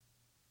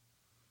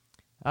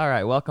All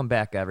right, welcome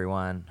back,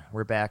 everyone.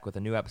 We're back with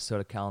a new episode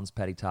of Kellen's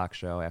Petty Talk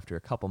Show after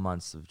a couple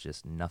months of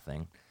just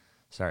nothing.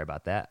 Sorry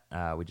about that.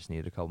 We just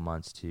needed a couple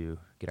months to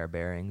get our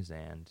bearings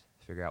and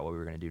figure out what we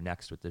were going to do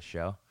next with this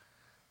show.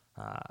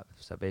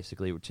 So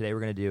basically, today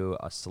we're going to do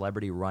a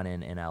celebrity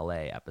run-in in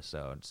LA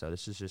episode. So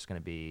this is just going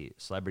to be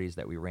celebrities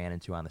that we ran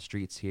into on the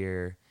streets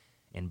here,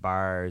 in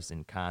bars,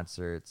 in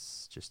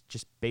concerts,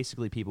 just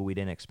basically people we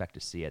didn't expect to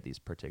see at these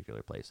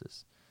particular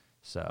places.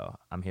 So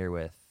I'm here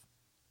with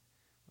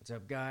What's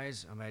up,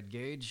 guys? I'm Ed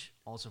Gage,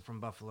 also from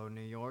Buffalo,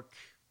 New York.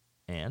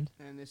 and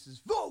this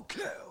is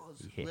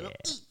Vocals, Yeah. little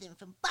Ethan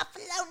from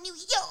Buffalo, New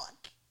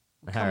York.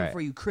 We're All coming right.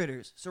 for you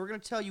critters. So we're going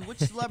to tell you which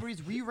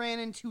celebrities we ran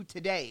into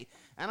today.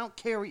 I don't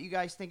care what you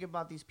guys think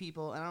about these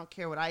people, and I don't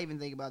care what I even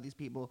think about these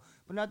people,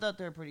 but I thought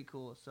they're pretty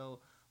cool.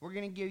 So we're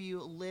going to give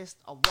you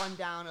a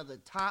rundown of the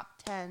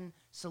top 10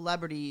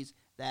 celebrities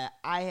that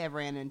I have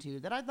ran into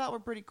that I thought were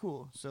pretty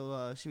cool.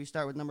 So should we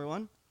start with number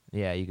one?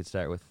 yeah, you could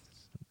start with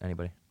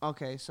anybody.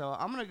 Okay, so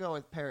I'm going to go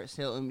with Paris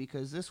Hilton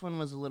because this one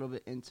was a little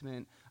bit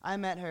intimate. I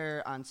met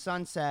her on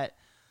Sunset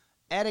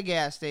at a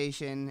gas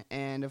station,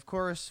 and of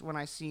course, when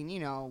I seen,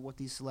 what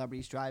these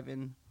celebrities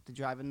driving,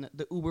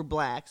 the Uber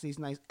Blacks, these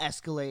nice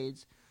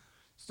Escalades.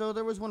 So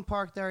there was one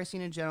parked there. I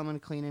seen a gentleman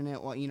cleaning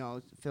it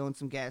while, filling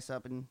some gas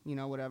up and,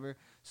 whatever.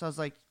 So I was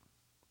like,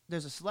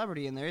 there's a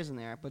celebrity in there, isn't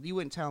there? But you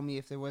wouldn't tell me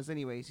if there was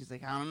anyways. He's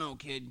like, I don't know,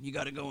 kid. You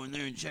got to go in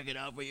there and check it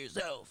out for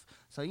yourself.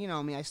 So, you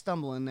know me, I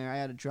stumble in there. I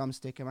had a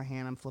drumstick in my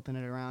hand. I'm flipping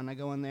it around. I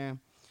go in there.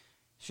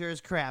 Sure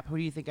as crap. Who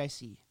do you think I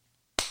see?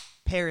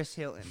 Paris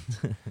Hilton.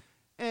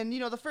 And,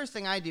 the first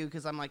thing I do,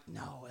 because I'm like,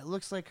 no, it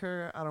looks like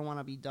her. I don't want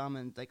to be dumb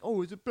and like,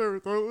 oh, is it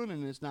Paris Hilton?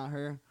 And it's not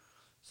her.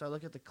 So I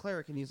look at the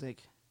clerk, and he's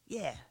like,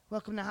 yeah,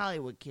 welcome to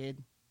Hollywood,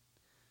 kid.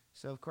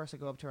 So, of course, I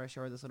go up to her. I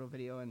show her this little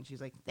video, and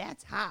she's like,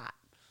 that's hot.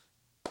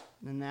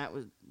 And that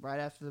was right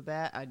after the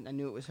bat. I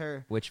knew it was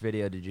her. Which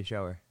video did you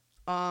show her?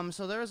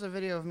 So there was a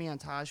video of me on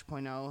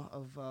Taj.0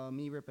 of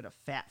me ripping a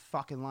fat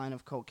fucking line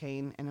of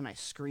cocaine, and then I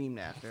screamed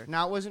after.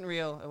 Now, it wasn't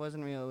real. It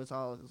wasn't real. It was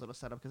all a little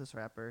setup because this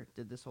rapper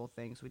did this whole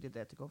thing, so we did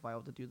that to go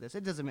viral to do this.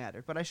 It doesn't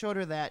matter. But I showed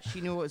her that. She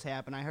knew what was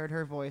happening. I heard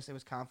her voice. It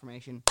was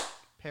confirmation.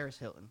 Paris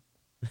Hilton.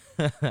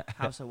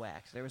 House of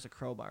Wax. There was a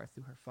crowbar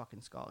through her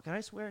fucking skull. Can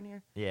I swear in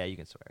here? Yeah, you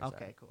can swear. Okay,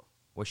 Sorry. cool.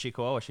 Was she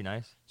cool? Was she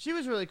nice? She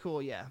was really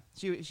cool, yeah.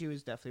 She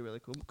was definitely really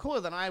cool.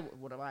 Cooler than I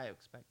would have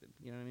expected.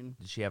 You know what I mean?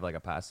 Did she have like a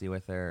posse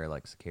with her or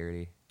like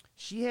security?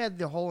 She had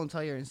the whole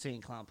entire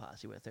Insane Clown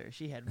posse with her.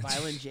 She had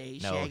Violent J,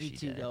 No, Shaggy she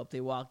 2 didn't. Dope. They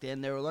walked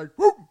in. They were like,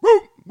 whoop,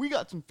 whoop, we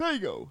got some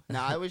Fago.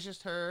 No, it was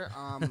just her.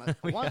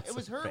 We One, got it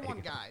was some her and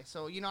one Faygo. guy.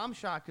 So, I'm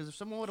shocked because if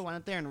someone would have went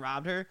up there and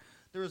robbed her,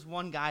 there was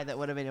one guy that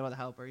would have been able to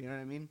help her. You know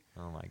what I mean?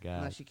 Oh my god.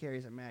 Unless she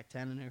carries a Mac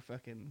 10 in her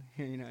fucking,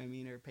 you know what I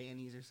mean, her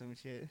panties or some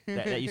shit.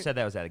 You said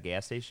that was at a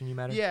gas station you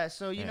met her? Yeah,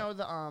 so you Yeah. know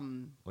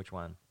the Which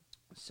one?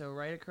 so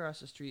right across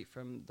the street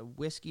from the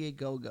Whiskey a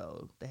Go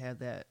Go, they have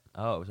that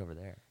Oh, it was over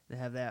there.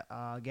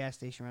 gas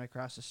station right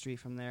across the street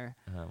from there.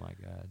 Oh my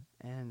god.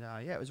 And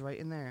yeah, it was right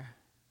in there.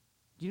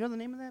 Do you know the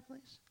name of that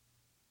place?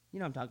 You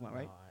know what I'm talking about,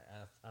 right?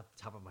 Off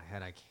the top of my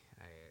head, I can't.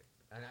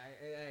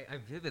 I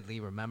vividly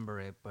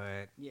remember it,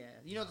 but Yeah,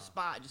 you know the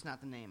spot, just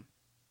not the name,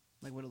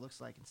 like what it looks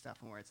like and stuff,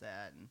 and where it's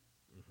at, and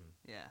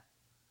yeah.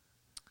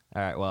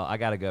 All right, well, I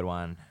got a good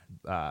one.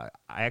 I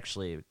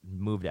actually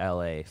moved to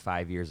LA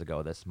 5 years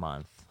ago this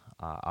month,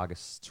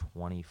 August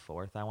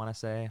 24th, I want to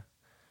say.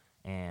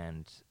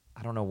 And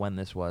I don't know when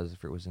this was,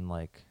 if it was in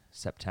like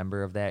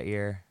September of that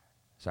year.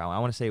 So I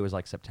want to say it was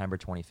like September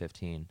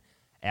 2015.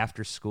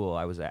 After school,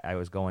 I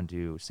was going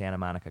to Santa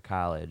Monica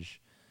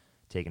College,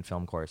 taking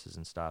film courses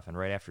and stuff. And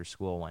right after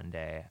school one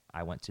day,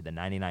 I went to the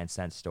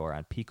 99-cent store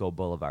on Pico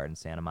Boulevard in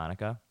Santa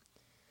Monica.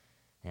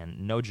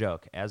 And no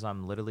joke, as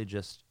I'm literally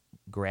just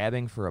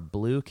grabbing for a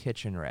blue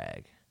kitchen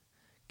rag,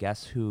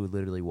 guess who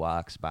literally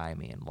walks by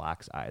me and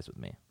locks eyes with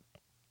me?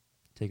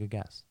 Take a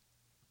guess.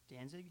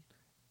 Danzig?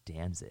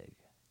 Danzig.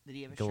 Did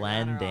he have a shirt on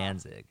Glenn or off?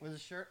 Danzig. Was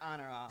his shirt on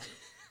or off?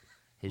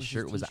 His Was his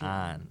shirt was t-shirt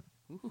on,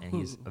 and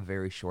he's a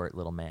very short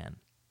little man.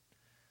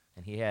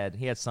 And he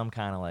had some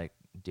kind of like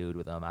dude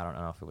with him. I don't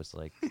know if it was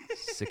like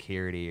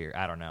security or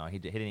I don't know. He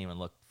didn't even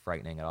look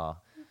frightening at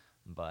all.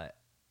 But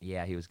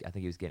yeah, I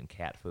think he was getting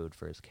cat food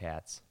for his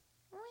cats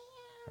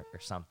or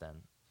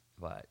something.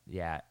 But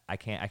yeah, I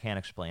can't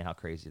explain how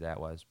crazy that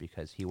was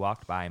because he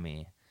walked by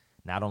me,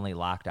 not only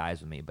locked eyes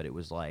with me, but it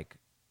was like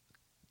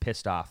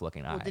pissed off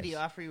looking Well, eyes. did he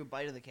offer you a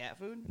bite of the cat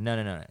food?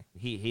 No.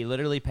 He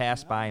literally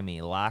passed by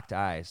me, locked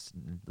eyes,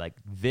 like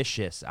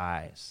vicious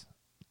eyes.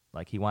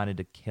 Like he wanted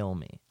to kill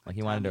me. Like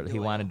he Tommy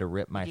wanted Doyle. to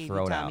rip my He gave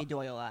throat you Tommy out.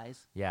 Doyle eyes.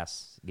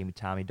 Yes, give me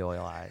Tommy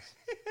Doyle eyes.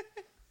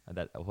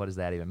 What does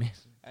that even mean?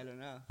 I don't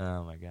know.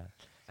 Oh my god.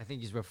 I think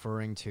he's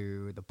referring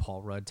to the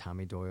Paul Rudd,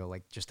 Tommy Doyle,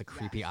 like just the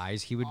creepy Yes.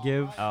 eyes he would Paul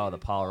give. Rudd. Oh, the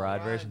Paul Rudd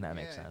Rudd, version. That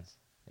makes yeah. sense.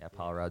 Yeah,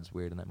 Paul Rudd's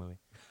weird in that movie.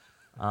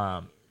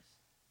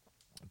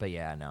 But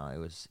yeah, no,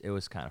 it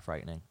was kind of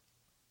frightening.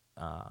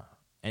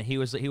 And he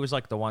was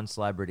like the one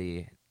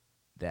celebrity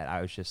that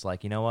I was just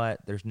like, you know what?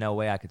 There's no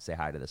way I could say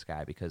hi to this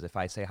guy because if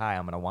I say hi,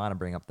 I'm gonna want to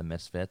bring up the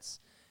Misfits.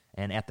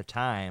 And at the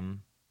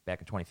time, back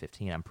in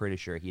 2015, I'm pretty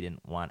sure he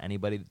didn't want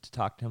anybody to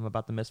talk to him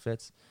about the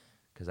Misfits,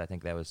 because I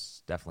think that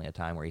was definitely a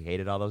time where he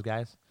hated all those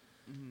guys,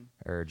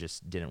 or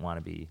just didn't want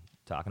to be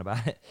talking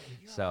about it.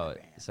 So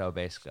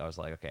basically, I was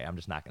like, okay, I'm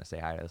just not going to say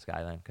hi to this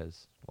guy then,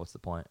 because what's the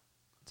point?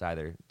 It's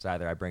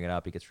either I bring it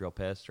up, he gets real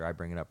pissed, or I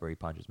bring it up where he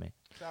punches me.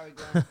 Sorry,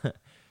 Glenn.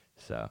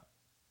 So,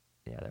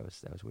 yeah, that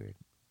was weird.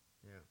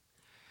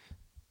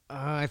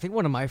 I think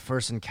one of my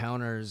first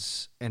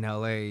encounters in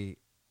LA,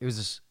 it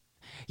was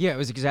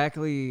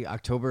exactly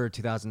October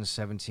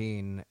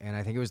 2017, and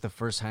I think it was the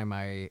first time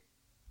I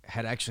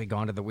had actually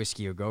gone to the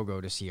Whiskey A Go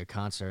Go to see a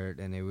concert,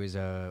 and it was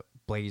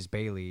Blaze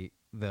Bayley,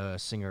 the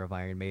singer of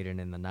Iron Maiden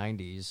in the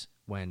 90s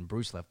when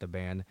Bruce left the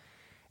band.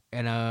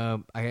 And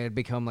I had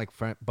become like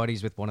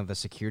buddies with one of the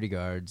security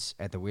guards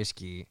at the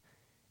Whiskey,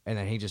 and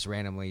then he just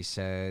randomly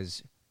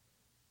says,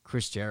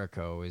 Chris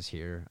Jericho is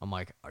here. I'm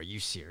like, are you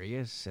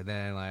serious? And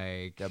then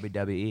like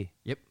WWE.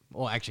 Yep.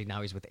 Well, actually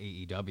now he's with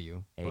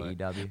AEW.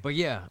 AEW. But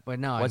yeah, but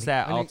no. What's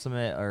that?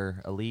 Ultimate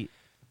or Elite?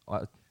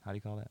 What, how do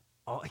you call that?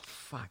 Oh, like,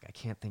 fuck! I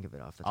can't think of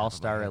it off the top.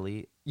 All-Star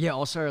Elite. Yeah,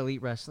 All-Star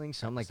Elite Wrestling,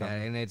 something like that.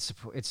 Something. And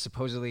it's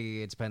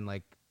supposedly it's been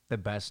like the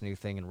best new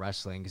thing in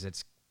wrestling because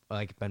it's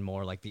like been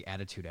more like the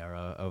Attitude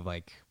Era of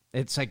like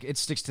it's like it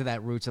sticks to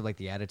that roots of like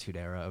the Attitude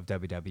Era of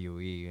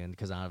WWE, and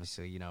because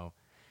obviously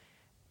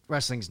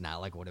wrestling's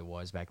not like what it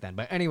was back then.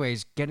 But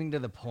anyways, getting to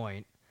the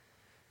point,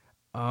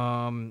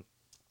 so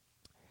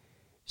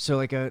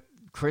like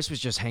Chris was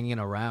just hanging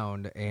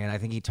around, and I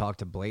think he talked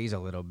to Blaze a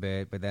little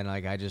bit, but then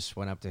like I just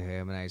went up to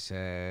him and I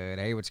said,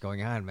 "Hey, what's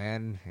going on,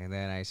 man?" And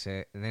then I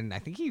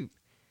think he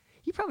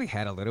probably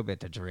had a little bit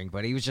to drink,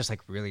 but he was just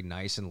like really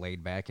nice and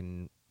laid back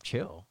and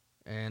chill.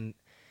 And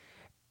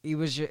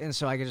and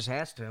so I just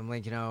asked him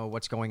like,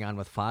 what's going on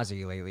with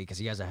Fozzy lately, because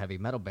he has a heavy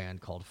metal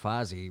band called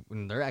Fozzy,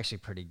 and they're actually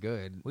pretty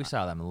good. We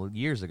saw them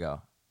years ago.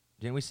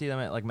 Didn't we see them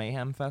at like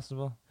Mayhem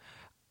Festival?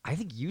 I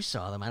think you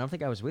saw them. I don't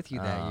think I was with you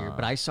that year,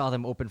 but I saw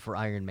them open for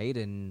Iron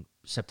Maiden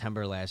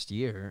September last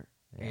year.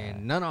 Yeah.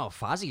 And no,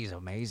 Fozzy is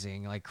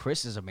amazing. Like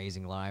Chris is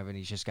amazing live, and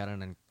he's just got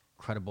an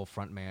incredible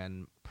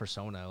frontman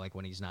persona, like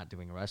when he's not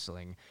doing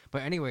wrestling.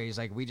 But anyways,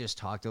 like we just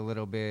talked a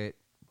little bit,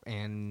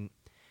 and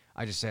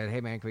I just said, "Hey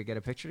man, can we get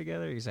a picture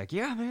together?" He's like,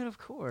 "Yeah, man, of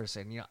course."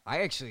 And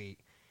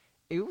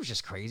it was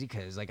just crazy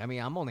because like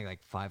I'm only like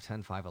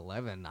 5'10",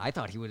 5'11". I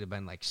thought he would have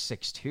been like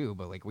 6'2",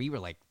 but like we were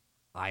like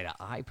eye to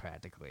eye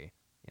practically.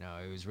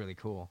 It was really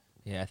cool.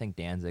 Yeah, I think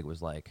Danzig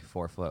was like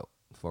 4'11".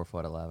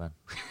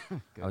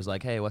 I was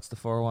like, "Hey, what's the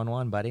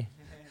 411, buddy?"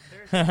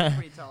 Paris Hilton was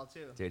pretty tall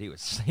too. Dude,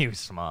 he was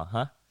small,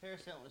 huh?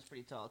 Paris Hilton was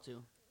pretty tall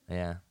too.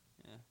 Yeah.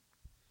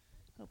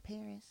 Oh,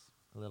 Paris.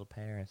 Little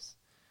Paris.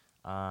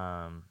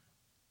 I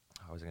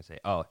was gonna say,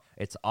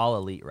 it's All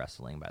Elite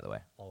Wrestling, by the way.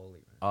 All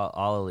Elite.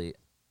 All Elite,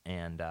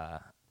 and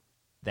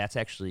that's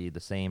actually the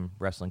same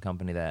wrestling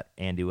company that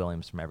Andy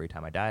Williams from Every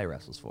Time I Die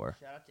wrestles for.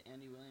 Shout out to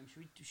Andy Williams.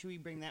 Should we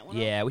bring that one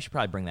up? Yeah, we should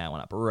probably bring that one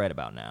up right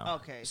about now.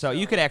 Okay, So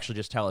you so- could actually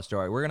just tell a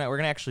story. We're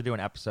gonna actually do an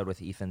episode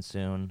with Ethan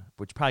soon,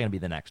 which is probably gonna be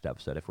the next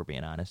episode if we're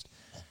being honest.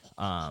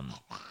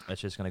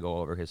 It's just gonna go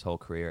over his whole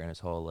career and his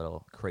whole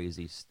little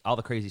all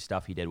the crazy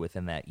stuff he did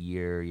within that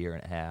year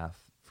and a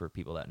half for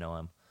people that know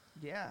him.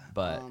 Yeah.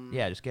 But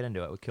yeah, just get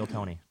into it with Kill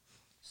Tony.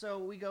 So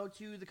we go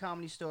to the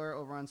Comedy Store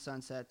over on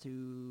Sunset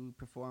to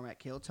perform at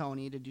Kill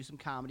Tony to do some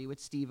comedy with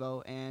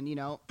Steve-O. And,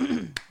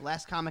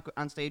 last comic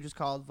on stage was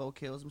called Vo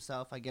Kills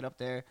himself. I get up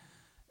there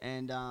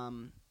and,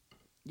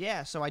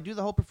 so I do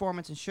the whole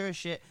performance, and sure as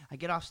shit, I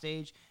get off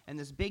stage and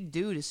this big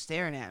dude is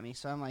staring at me.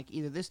 So I'm like,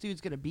 either this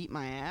dude's going to beat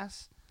my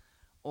ass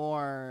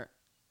or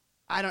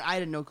I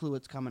had no clue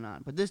what's coming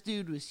on. But this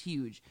dude was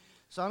huge.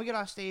 So I'm get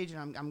off stage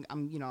and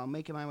I'm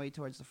making my way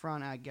towards the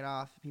front. I get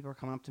off. People are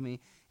coming up to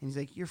me and he's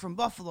like, "You're from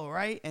Buffalo,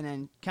 right?" And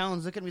then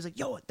Callan's looking at me. He's like,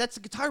 "Yo, that's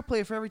the guitar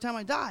player for Every Time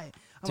I Die."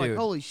 I'm Dude. like,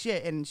 "Holy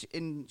shit!"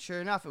 And sure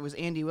enough, it was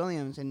Andy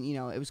Williams. And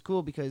it was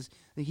cool because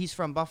he's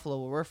from Buffalo,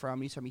 where we're from.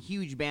 He's from a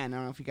huge band. I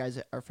don't know if you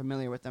guys are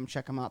familiar with them.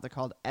 Check them out. They're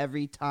called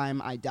Every Time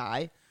I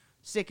Die.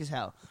 Sick as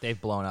hell. They've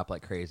blown up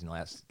like crazy in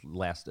the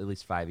last at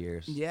least 5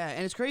 years. Yeah,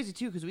 and it's crazy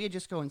too because we had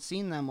just gone and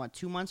seen them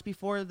 2 months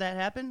before that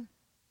happened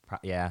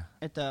Yeah,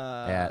 at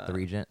the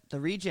Regent. The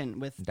Regent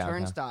with Downtown.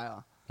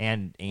 Turnstile.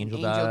 And Angel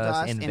Angel Dust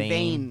Dust and and Vane.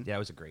 Vane. Yeah, it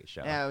was a great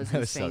show. Yeah, it was so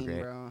insane,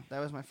 great. bro. That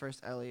was my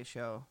first LA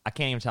show. I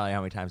can't even tell you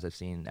how many times I've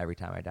seen Every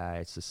Time I Die.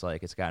 It's just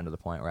like it's gotten to the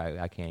point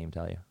where I can't even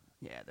tell you.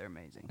 Yeah, they're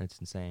amazing. It's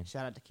insane.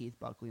 Shout out to Keith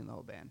Buckley and the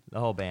whole band. The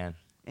whole band.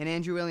 And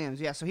Andrew Williams,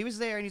 yeah. So he was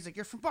there, and he's like,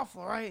 "You're from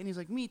Buffalo, right?" And he's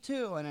like, "Me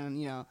too." And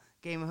then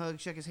gave him a hug,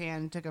 shook his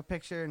hand, took a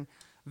picture, and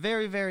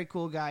very, very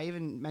cool guy.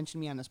 Even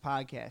mentioned me on this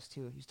podcast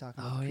too. He's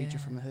talking about the Creature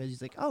from the Hood.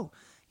 He's like, "Oh,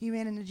 he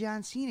ran into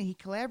John Cena. He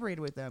collaborated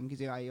with them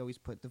because I always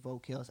put the Vo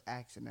Kills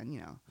X, and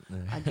then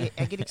I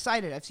get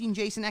excited. I've seen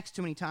Jason X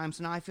too many times,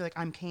 so now I feel like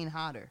I'm Kane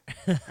Hodder.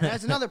 And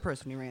that's another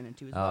person he ran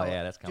into as well. Oh,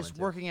 yeah, that's coming just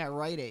too. working at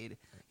Rite Aid.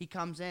 He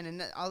comes in,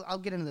 and I'll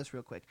get into this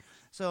real quick.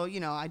 So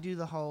I do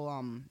the whole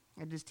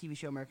I did this TV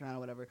show American Idol,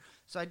 whatever.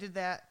 So I did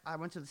that. I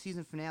went to the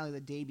season finale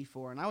the day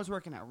before, and I was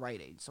working at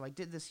Rite Aid. So I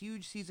did this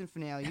huge season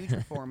finale, huge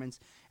performance,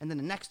 and then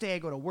the next day I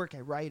go to work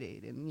at Rite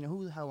Aid, and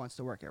who the hell wants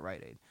to work at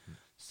Rite Aid?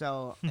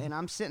 So, and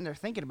I'm sitting there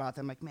thinking about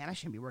that. I'm like, man, I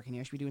shouldn't be working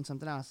here. I should be doing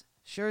something else.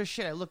 Sure as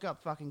shit, I look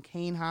up, fucking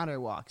Kane Hodder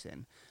walks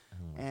in.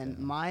 And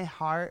my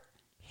heart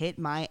hit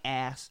my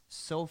ass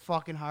so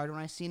fucking hard when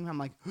I seen him. I'm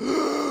like,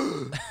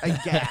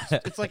 I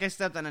gasped. It's like I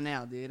stepped on a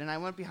nail, dude. And I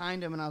went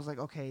behind him and I was like,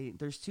 okay,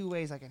 there's two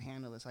ways I can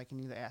handle this. I can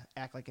either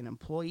act like an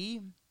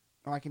employee,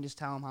 or I can just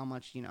tell him how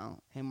much,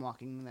 him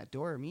walking in that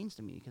door means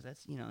to me, because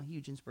that's, a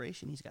huge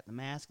inspiration. He's got the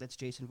mask. That's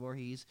Jason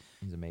Voorhees.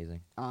 He's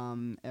amazing. I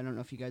don't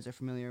know if you guys are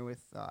familiar with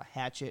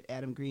Hatchet,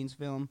 Adam Green's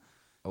film.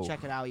 Oh.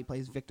 Check it out. He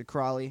plays Victor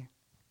Crawley.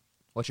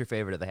 What's your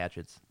favorite of the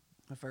Hatchets?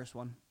 The first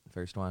one. The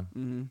first one.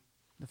 Mm-hmm.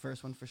 The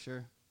first one for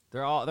sure.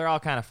 They're all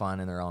kind of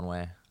fun in their own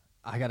way.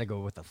 I gotta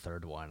go with the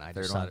third one. I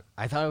Third just one? thought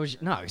I thought it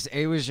was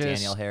it was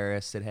just Danielle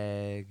Harris, Sid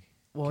Haig.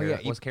 Well, yeah,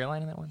 was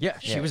Caroline in that one? Yeah,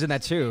 she was in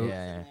that too.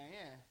 Yeah.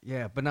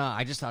 Yeah, but no,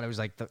 I just thought it was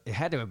like it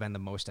had to have been the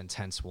most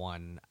intense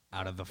one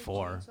out of the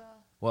four.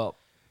 Well,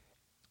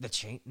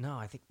 The no,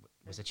 I think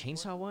was the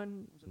chainsaw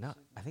one. No,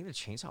 I think the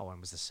chainsaw one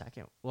was the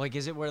second. Like,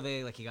 is it where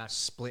he got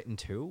split in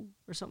two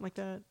or something like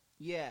that?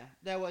 Yeah,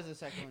 that was the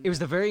second one. It was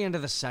the very end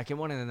of the second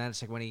one, and then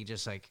that's like when he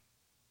just like.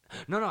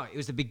 No, it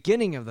was the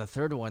beginning of the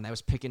third one that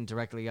was picking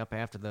directly up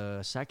after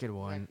the second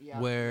one,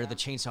 where the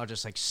chainsaw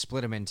just like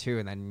split him in two,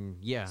 and then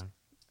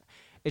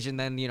and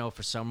then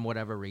for some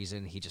whatever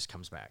reason he just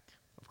comes back,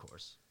 of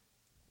course,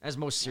 as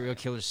most serial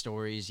killer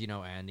stories,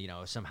 and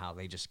somehow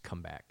they just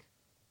come back.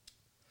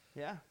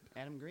 Yeah,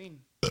 Adam Green.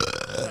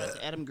 That's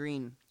Adam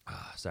Green.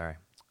 sorry.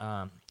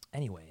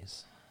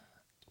 Anyways,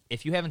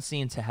 if you haven't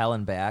seen To Hell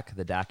and Back,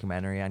 the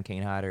documentary on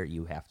Kane Hodder,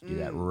 you have to do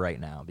that right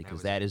now,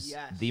 because that is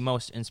the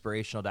most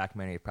inspirational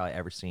documentary you've probably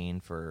ever seen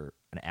for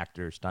an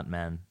actor,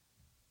 stuntman.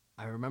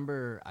 I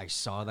remember I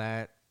saw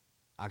that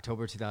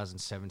October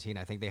 2017.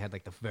 I think they had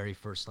like the very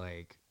first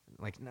not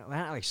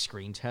like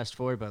screen test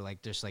for it, but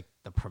like just like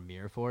the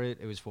premiere for it.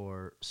 It was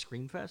for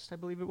Screamfest, I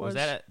believe it was. Was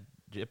that at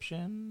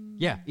Egyptian?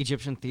 Yeah,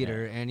 Egyptian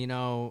theater, and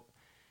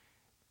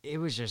it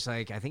was just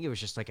like I think it was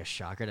just like a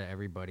shocker to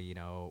everybody,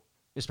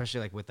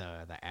 especially like with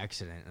the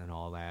accident and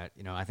all that.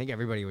 I think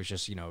everybody was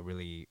just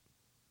really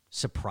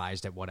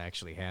surprised at what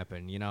actually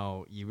happened.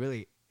 You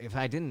really, if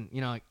I didn't,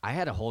 I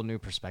had a whole new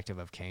perspective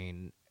of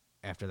Kane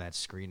after that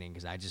screening,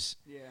 because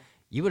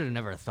you would have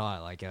never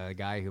thought like a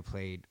guy who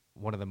played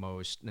one of the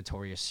most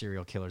notorious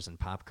serial killers in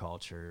pop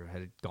culture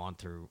had gone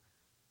through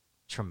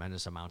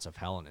tremendous amounts of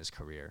hell in his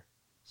career.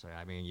 So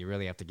I mean, you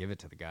really have to give it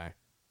to the guy.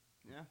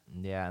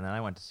 Yeah, and then I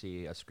went to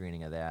see a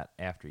screening of that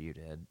after you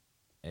did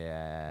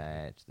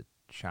at the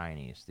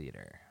Chinese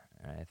theater.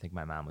 I think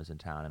my mom was in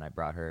town, and I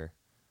brought her,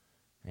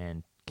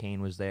 and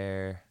Kane was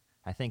there.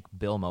 I think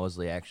Bill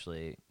Moseley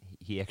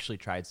he actually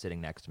tried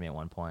sitting next to me at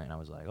one point, and I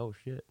was like, "Oh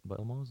shit,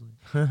 Bill Moseley."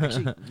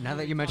 Actually, now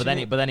that you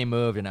mention but then he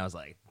moved, and I was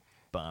like,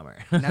 "Bummer."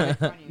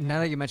 now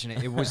that you mention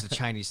it, it was the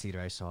Chinese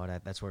theater I saw it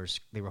at. That's where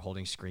they were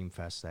holding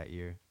Screamfest that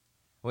year.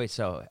 Wait,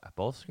 so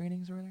both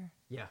screenings were there?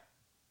 Yeah.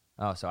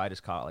 Oh, so I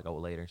just caught like a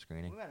later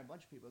screening. We had a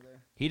bunch of people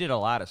there. He did a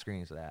lot of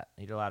screenings of that.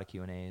 He did a lot of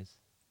Q&As.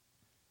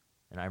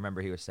 And I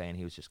remember he was saying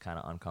he was just kind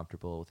of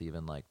uncomfortable with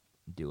even like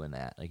doing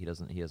that. Like he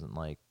doesn't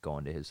like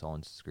going to his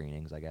own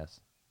screenings, I guess.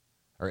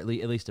 Or at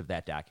least of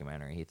that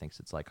documentary. He thinks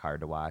it's like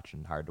hard to watch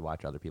and hard to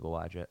watch other people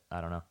watch it.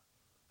 I don't know.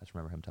 I just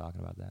remember him talking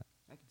about that.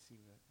 I can see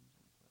where that comes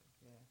into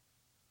play.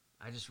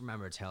 Yeah. I just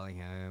remember telling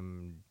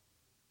him,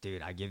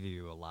 dude, I give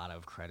you a lot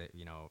of credit,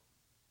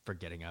 for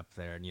getting up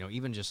there. And,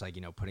 even just like,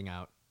 putting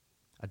out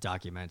a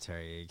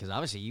documentary. Because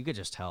obviously you could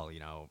just tell,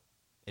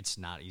 it's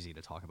not easy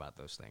to talk about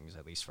those things,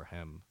 at least for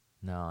him.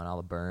 No, and all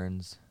the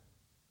burns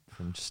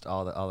from just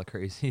all the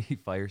crazy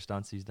fire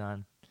stunts he's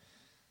done.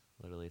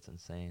 Literally, it's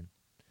insane.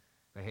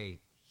 But hey,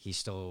 he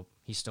still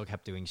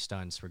kept doing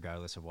stunts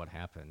regardless of what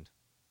happened.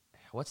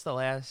 What's the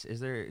last?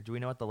 Do we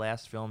know what the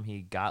last film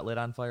he got lit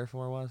on fire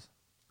for was?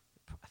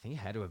 I think it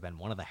had to have been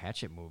one of the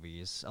Hatchet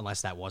movies,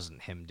 unless that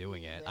wasn't him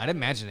doing it. I'd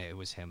imagine it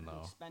was him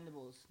though.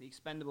 The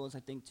Expendables, I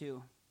think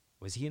too.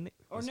 Was he in it?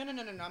 Or no,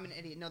 I'm an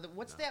idiot. No,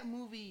 what's that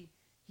movie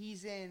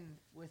he's in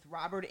with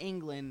Robert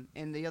Englund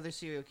and the other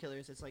serial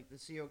killers? It's like the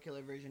serial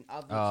killer version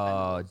of the Oh,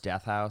 Expendables.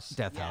 Death House.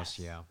 Death Yes. House,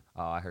 yeah.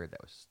 Oh, I heard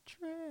that was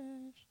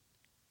trash.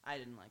 I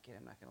didn't like it.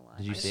 I'm not gonna lie.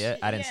 Did you see it?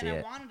 I didn't see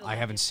it. I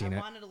haven't seen it.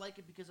 I wanted to like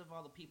it because of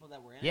all the people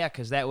that were in it. Yeah,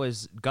 because that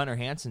was Gunnar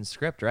Hansen's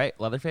script, right?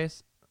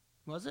 Leatherface?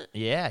 Was it?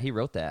 Yeah, he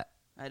wrote that.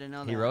 I didn't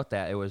know that. He wrote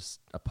that. It was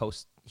a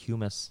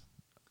posthumous.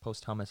 How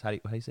do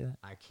you say that?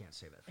 I can't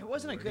say that. It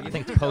wasn't a good I movie.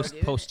 think though,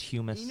 dude.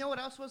 posthumous. You know what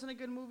else wasn't a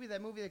good movie?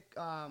 That movie that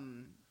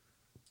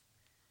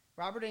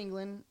Robert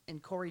Englund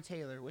and Corey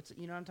Taylor.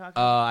 You know what I'm talking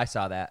Oh, about? I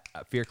saw that.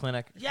 Fear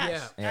Clinic.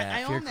 Yes. Yeah.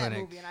 I Fear own that Clinic.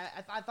 movie, and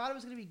I thought it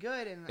was gonna be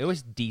good. And It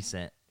was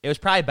decent. It was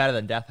probably better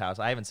than Death House.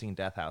 I haven't seen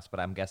Death House, but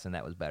I'm guessing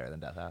that was better than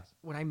Death House.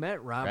 When I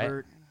met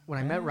Robert,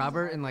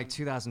 in like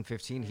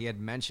 2015, he had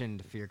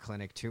mentioned Fear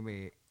Clinic to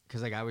me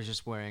because like I was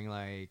just wearing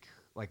like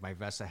my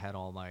vest that had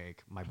all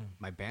like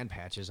my band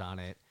patches on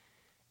it,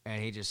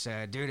 and he just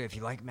said, "Dude, if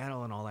you like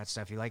metal and all that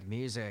stuff, you like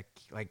music,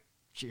 like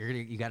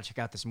you got to check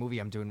out this movie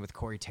I'm doing with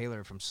Corey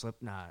Taylor from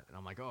Slipknot." And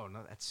I'm like, "Oh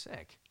no, that's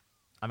sick."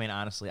 I mean,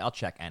 honestly, I'll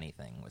check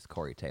anything with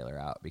Corey Taylor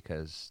out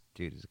because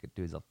dude's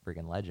a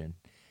freaking legend.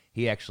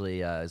 He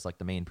actually is like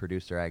the main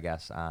producer, I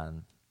guess,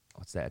 on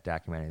what's that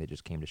documentary that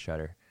just came to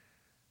Shudder,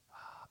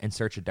 In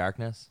Search of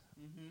Darkness,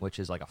 which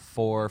is like a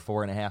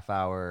 4.5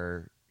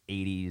 hour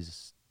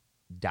 80s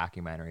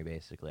documentary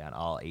basically on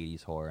all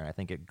 80s horror, and I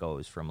think it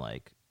goes from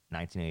like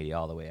 1980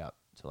 all the way up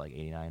to like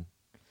 89.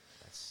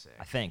 That's sick.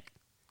 I think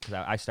because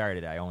I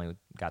started it, I only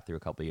got through a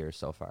couple years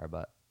so far,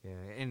 but Yeah,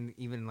 and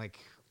even like,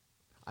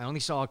 I only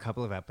saw a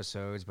couple of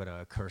episodes, but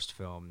Cursed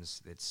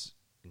Films, it's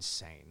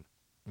insane.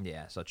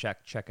 yeah. So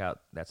check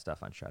out that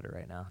stuff on Shudder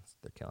right now.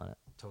 They're killing it.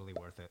 Totally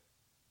worth it.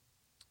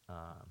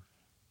 All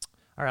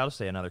right, I'll just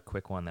say another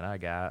quick one that I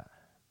got.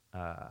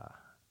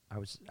 I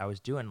was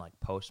doing like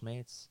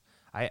Postmates.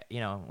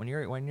 When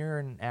you're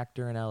an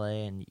actor in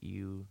LA and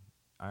you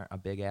aren't a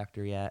big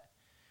actor yet,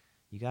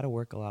 you got to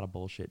work a lot of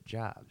bullshit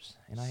jobs,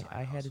 and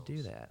I had to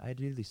do that. I had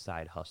to do these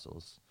side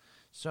hustles.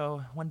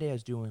 So one day I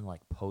was doing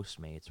like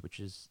Postmates, which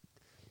is,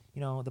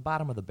 the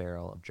bottom of the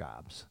barrel of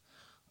jobs.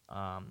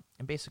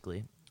 And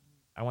basically,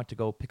 I went to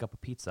go pick up a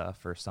pizza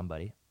for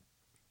somebody,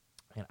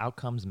 and out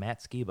comes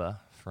Matt Skiba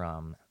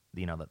from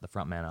the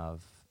frontman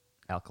of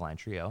Alkaline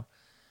Trio,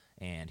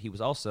 and he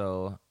was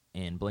also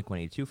in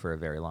Blink-182 for a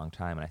very long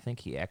time, and I think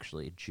he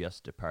actually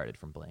just departed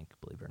from Blink,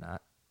 believe it or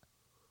not.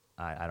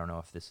 I don't know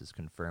if this is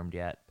confirmed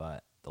yet,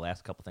 but the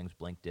last couple things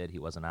Blink did, he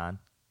wasn't on,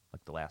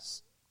 like the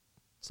last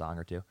song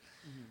or two.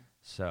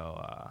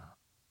 So,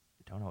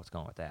 don't know what's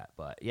going with that.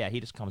 But, yeah, he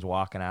just comes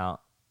walking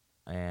out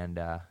and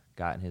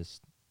got in his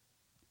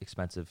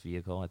expensive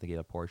vehicle. I think he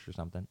had a Porsche or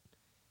something.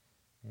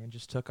 And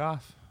just took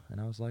off.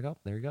 And I was like, oh,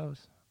 there he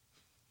goes.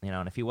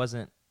 And if he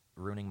wasn't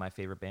ruining my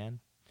favorite band,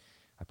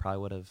 I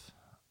probably would have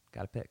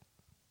got a pick.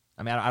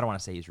 I mean, I don't want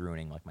to say he's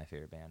ruining, like, my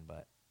favorite band,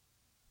 but,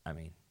 I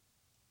mean.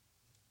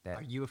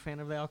 Are you a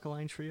fan of the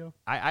Alkaline Trio?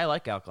 I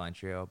like Alkaline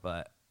Trio,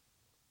 but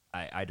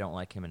I don't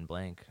like him in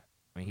Blink.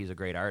 I mean, he's a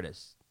great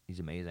artist. He's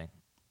amazing.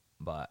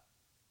 But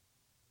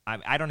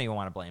I don't even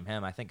want to blame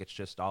him. I think it's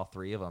just all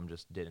three of them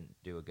just didn't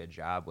do a good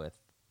job with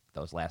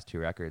those last two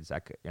records.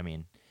 I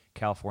mean,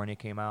 California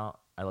came out.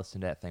 I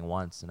listened to that thing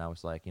once, and I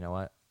was like, you know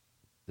what?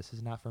 This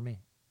is not for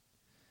me.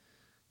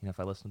 If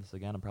I listen to this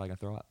again, I'm probably going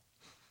to throw up.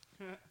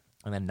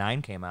 And then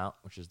 9 came out,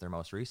 which is their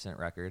most recent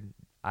record.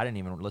 I didn't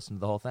even listen to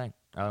the whole thing.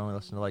 I only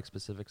listened to, like,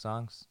 specific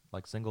songs,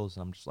 like singles,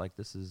 and I'm just like,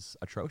 this is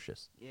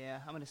atrocious. Yeah,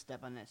 I'm going to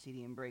step on that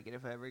CD and break it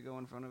if I ever go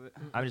in front of it.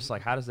 I'm just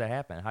like, how does that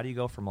happen? How do you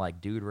go from, like,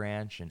 Dude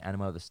Ranch and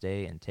Enema of the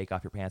State and Take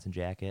Off Your Pants and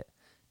Jacket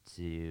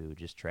to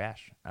just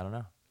trash? I don't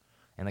know.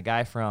 And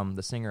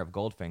the singer of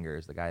Goldfinger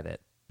is the guy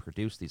that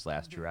produced these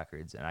last two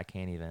records, and I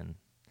can't even...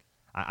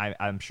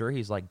 I'm sure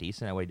he's, like,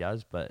 decent at what he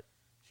does, but...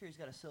 Sure, he's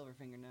got a silver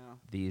finger now.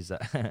 These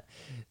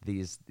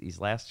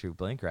last two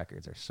Blink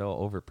records are so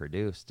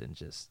overproduced and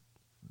just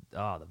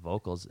the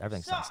vocals,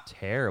 everything sounds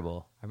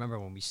terrible. I remember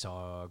when we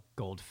saw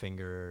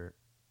Goldfinger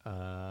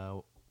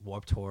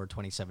Warped Tour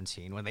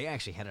 2017 when they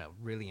actually had a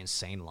really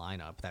insane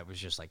lineup that was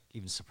just like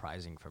even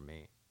surprising for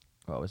me.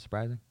 What was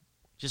surprising?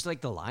 Just like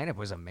the lineup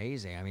was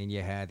amazing. I mean,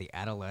 you had the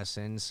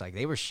Adolescents, like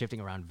they were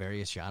shifting around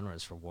various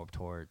genres for Warped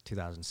Tour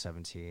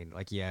 2017.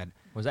 Like you had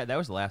that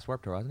was the last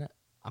Warped Tour, wasn't it?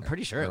 I'm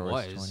pretty sure it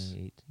was.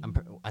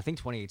 2018? I think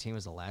 2018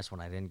 was the last one.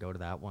 I didn't go to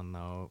that one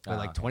though. But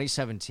okay.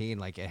 2017,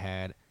 like it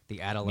had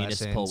the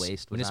Adolescents,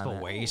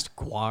 Municipal Waste,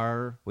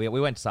 Guar. We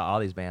went and saw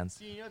all these bands.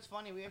 See, what's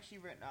funny? We actually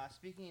ran,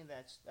 speaking of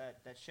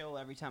that show,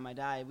 Every Time I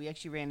Die, we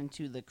actually ran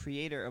into the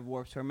creator of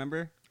Warped Tour.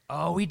 Remember?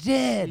 Oh, we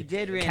did. We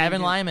did.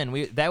 Kevin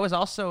Lyman. That was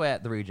also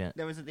at the Regent.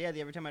 That was the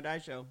Every Time I Die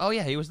show. Oh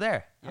yeah, he was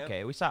there. Yep.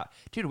 Okay, we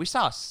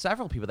saw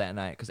several people that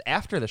night because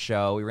after the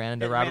show we ran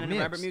into Robert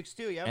Mukes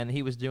too. Yep. And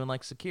he was doing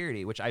like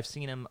security, which I've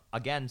seen him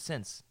again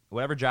since.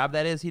 Whatever job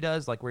that is he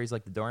does, like where he's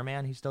like the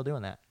doorman, he's still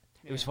doing that.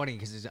 It was funny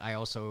because I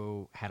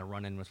also had a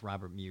run-in with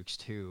Robert Mukes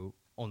too.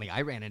 Only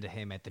I ran into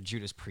him at the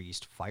Judas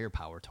Priest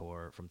Firepower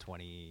tour from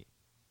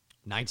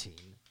 2019.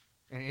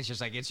 And it's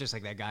just like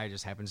that guy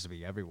just happens to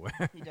be everywhere.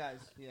 He does.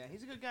 Yeah,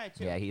 he's a good guy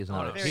too. Yeah, he's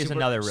Super-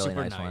 another really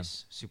super nice one.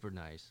 Super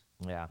nice.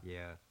 Yeah.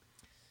 Yeah.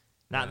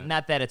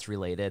 Not that it's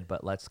related,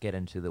 but let's get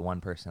into the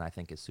one person I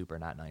think is super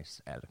not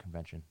nice at a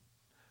convention.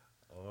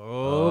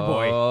 Oh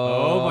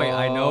boy.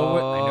 I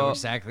know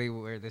exactly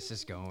where this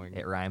is going.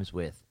 It rhymes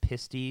with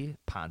Pisty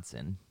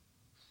Ponson.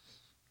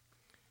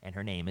 And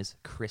her name is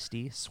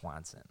Christy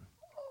Swanson.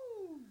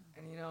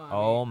 And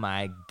Oh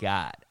my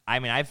God. I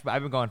mean, I've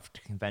been going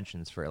to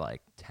conventions for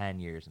like 10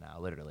 years now,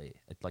 literally.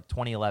 It's like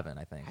 2011,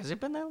 I think. has it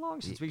been that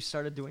long since we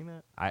started doing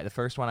that? The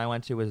first one I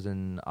went to was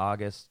in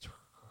August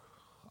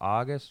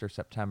or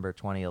September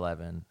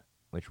 2011,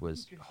 which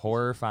was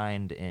Horror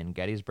Find in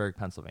Gettysburg,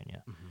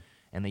 Pennsylvania. Mm-hmm.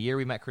 And the year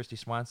we met Christy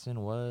Swanson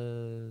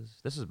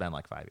this has been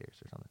like 5 years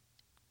or something.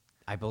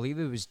 I believe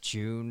it was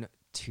June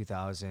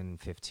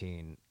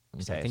 2015.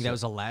 Okay, I think that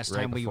was the last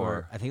time we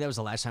were. before. I think that was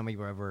the last time we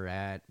were ever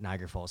at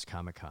Niagara Falls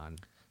Comic Con.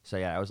 So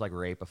yeah, I was like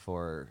right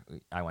before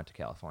I went to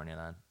California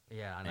then.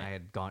 Yeah, and I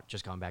had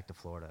just gone back to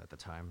Florida at the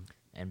time.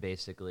 And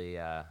basically,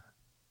 oh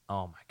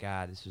my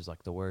God, this was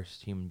like the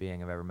worst human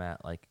being I've ever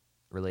met, like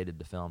related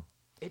to film.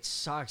 It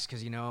sucks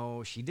because,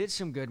 she did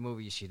some good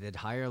movies. She did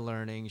Higher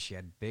Learning. She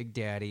had Big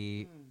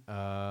Daddy.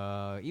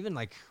 Even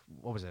like,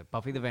 what was it?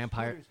 Buffy the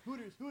Vampire.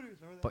 Hooters.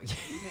 But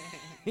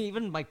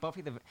even like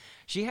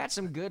she had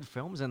some good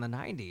films in the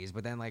 90s.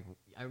 But then like,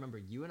 I remember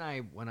you and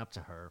I went up to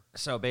her.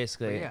 So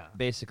basically, Yeah.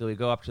 we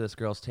go up to this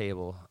girl's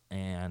table,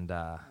 and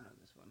I know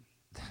this one.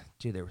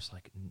 dude, there was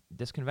like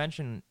this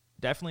convention.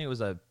 Definitely, it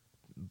was a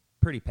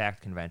pretty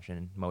packed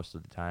convention most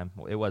of the time.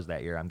 It was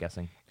that year, I'm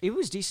guessing. It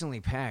was decently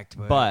packed,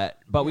 But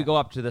we yeah. go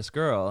up to this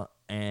girl,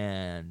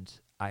 and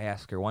I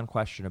ask her one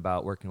question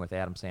about working with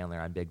Adam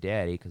Sandler on Big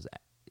Daddy, because,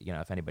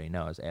 if anybody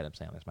knows, Adam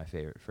Sandler's my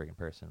favorite friggin'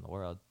 person in the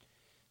world.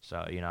 So,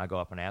 I go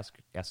up and ask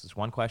this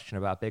one question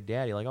about Big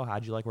Daddy, like, oh,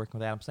 how'd you like working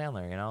with Adam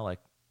Sandler?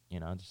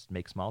 Just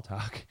make small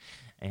talk.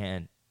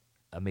 And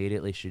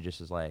immediately she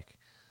just is like,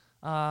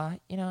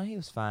 he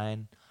was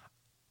fine.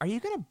 Are you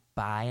going to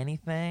buy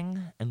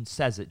anything? And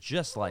says it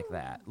just like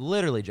that.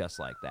 Literally just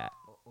like that.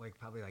 like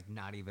probably like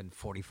not even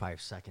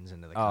 45 seconds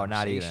into the Oh,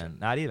 conversation.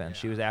 not even. Yeah.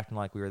 She was acting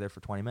like we were there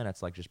for 20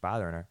 minutes, like just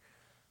bothering her.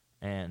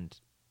 And,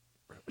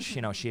 she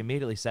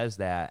immediately says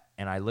that.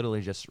 And I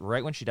literally just,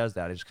 right when she does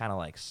that, I just kind of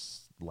like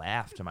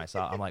laugh to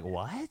myself. I'm like,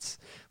 what?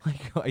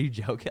 Like, are you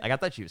joking? Like, I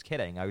thought she was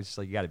kidding. I was just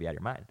like, you got to be out of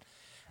your mind.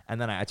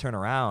 And then I turn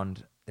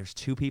around. There's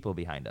two people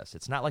behind us.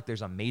 It's not like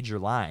there's a major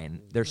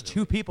line. There's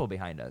two people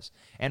behind us.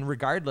 And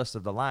regardless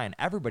of the line,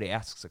 everybody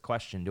asks a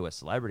question to a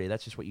celebrity.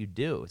 That's just what you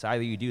do. It's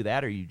either you do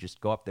that or you just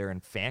go up there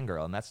and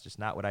fangirl, and that's just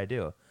not what I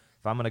do.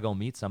 If I'm going to go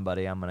meet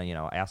somebody, I'm going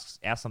to, ask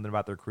something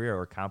about their career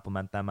or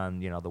compliment them on,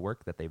 the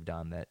work that they've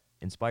done that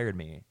inspired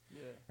me.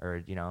 Yeah.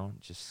 Or,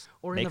 just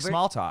Or in make the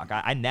small talk.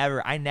 I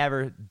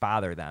never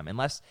bother them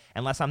unless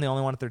I'm the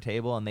only one at their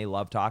table and they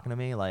love talking to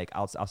me. Like,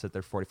 I'll sit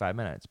there 45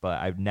 minutes, but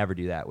I never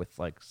do that with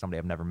like somebody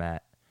I've never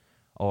met.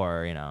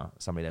 Or,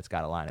 somebody that's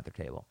got a line at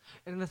their table.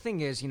 And the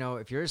thing is,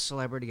 if you're a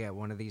celebrity at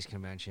one of these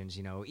conventions,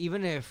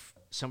 even if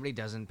somebody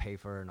doesn't pay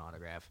for an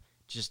autograph,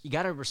 just you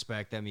got to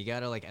respect them. You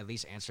got to like at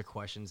least answer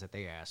questions that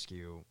they ask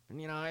you.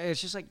 And,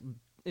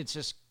 it's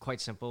just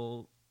quite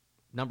simple.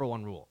 Number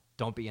one rule,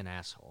 don't be an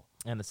asshole.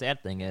 And the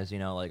sad thing is,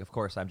 like, of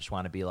course, I just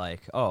want to be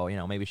like, oh,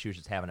 maybe she was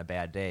just having a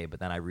bad day. But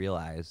then I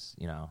realize,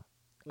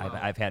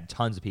 I've had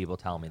tons of people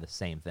tell me the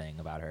same thing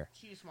about her.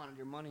 She just wanted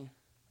your money.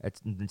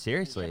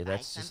 Seriously, Did you buy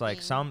that's just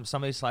like some of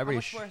these How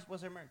celebrities. much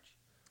was her merch?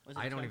 Was it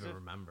I don't even expensive?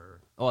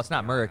 remember. Well, it's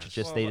not merch. It's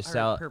just they just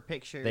sell. her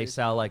pictures. They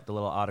sell like the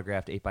little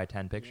autographed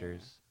 8x10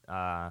 pictures.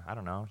 I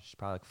don't know. She's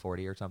probably like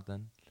 40 or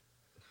something.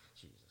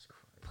 Jesus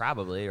Christ.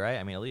 Probably, right?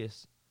 I mean, at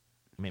least.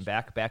 I mean,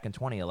 back in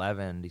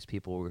 2011, these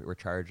people were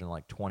charging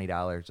like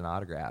 $20 an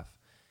autograph.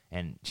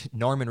 And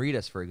Norman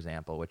Reedus, for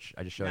example, which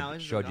I just Now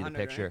it's showed like you the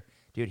 100, picture. right?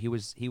 Dude, he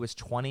was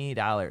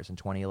 $20 in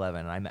 2011,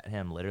 and I met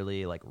him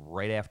literally like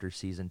right after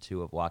season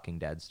 2 of Walking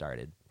Dead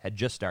had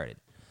just started.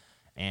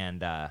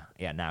 And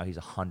now he's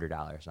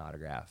 $100 an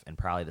autograph, and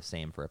probably the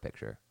same for a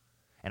picture.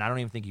 And I don't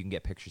even think you can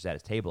get pictures at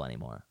his table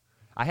anymore.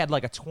 I had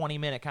like a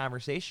 20-minute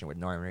conversation with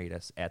Norman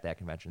Reedus at that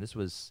convention. This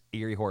was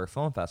Erie Horror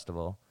Film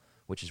Festival,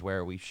 which is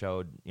where we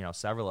showed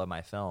several of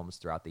my films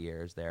throughout the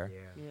years there.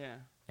 Yeah.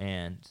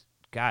 And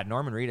God,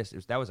 Norman Reedus,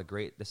 this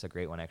is a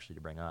great one actually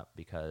to bring up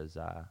because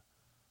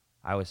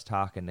I was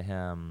talking to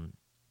him.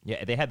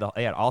 Yeah, they had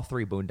all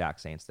 3 Boondock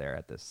Saints there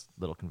at this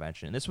little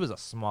convention. And this was a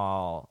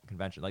small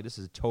convention. Like, this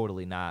is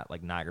totally not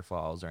like Niagara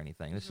Falls or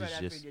anything. This right is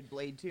after just you did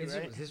Blade 2, This,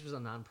 right? this was a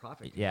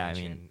nonprofit Yeah, I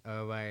convention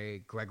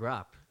by Greg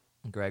Ropp.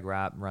 Greg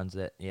Ropp runs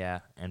it. Yeah,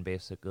 and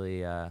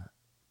basically, I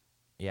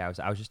was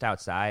just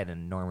outside,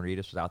 and Norman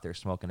Reedus was out there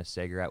smoking a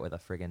cigarette with a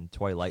friggin'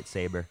 toy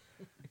lightsaber,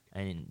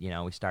 and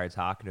we started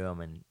talking to him,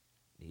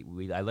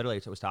 and I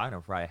literally was talking to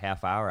him for probably a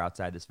half hour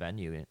outside this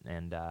venue,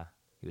 and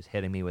he was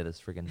hitting me with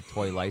his friggin'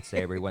 toy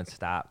lightsaber. He wouldn't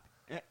stop.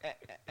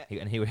 He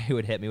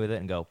would hit me with it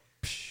and go,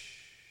 psh,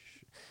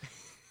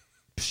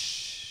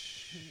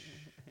 psh,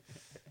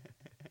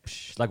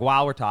 psh, like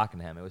while we're talking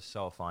to him. It was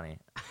so funny.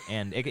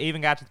 And it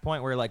even got to the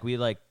point where like we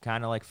like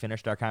kind of like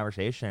finished our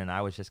conversation, and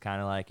I was just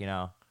kind of like,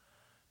 no,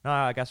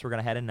 I guess we're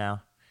gonna head in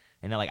now.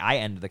 And then like I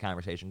ended the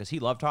conversation because he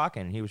loved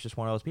talking. He was just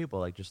one of those people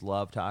like just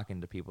loved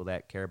talking to people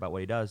that care about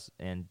what he does.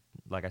 And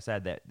like I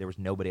said, that there was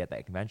nobody at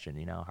that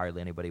convention.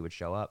 Hardly anybody would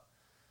show up.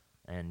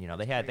 And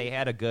they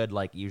had a good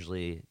like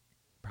usually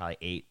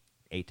probably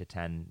 8 to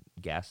 10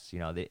 guests.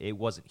 It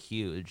wasn't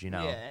huge.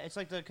 Yeah, it's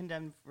like the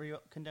Condemned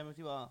with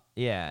You All.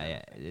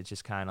 Yeah. It's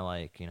just kind of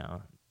like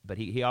But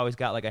he always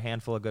got like a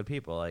handful of good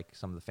people, like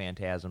some of the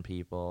Phantasm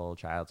people,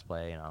 Child's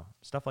Play,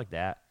 stuff like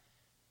that.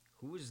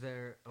 Who was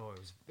there? Oh,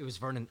 it was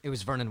Vernon. It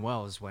was Vernon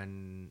Wells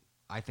when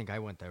I think I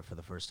went there for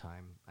the first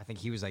time. I think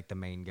he was like the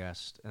main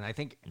guest, and I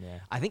think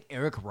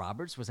Eric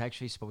Roberts was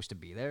actually supposed to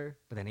be there,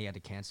 but then he had to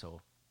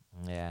cancel.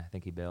 Yeah, I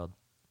think he bailed.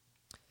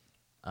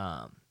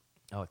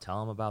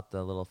 Tell him about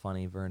the little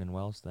funny Vernon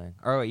Wells thing.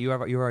 Oh, you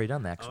already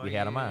done that because we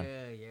had him on.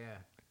 Yeah.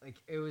 Like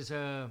it was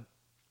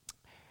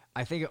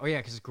I think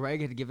because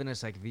Greg had given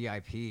us like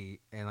VIP,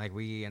 and like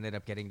we ended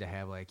up getting to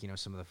have like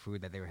some of the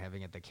food that they were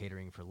having at the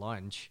catering for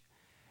lunch,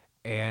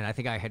 and I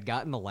think I had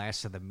gotten the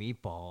last of the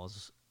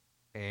meatballs,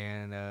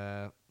 and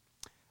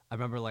I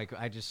remember like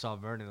I just saw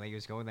Vernon, like he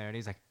was going there, and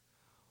he's like,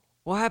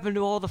 "What happened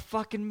to all the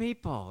fucking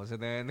meatballs?"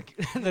 And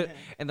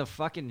then the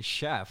fucking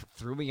chef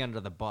threw me under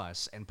the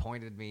bus and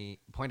pointed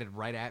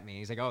right at me.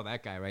 He's like, "Oh,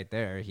 that guy right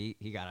there, he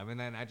got him." And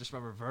then I just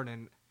remember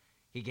Vernon,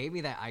 he gave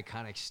me that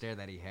iconic stare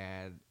that he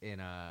had in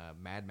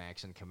Mad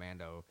Max and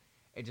Commando.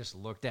 It just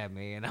looked at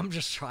me, and I'm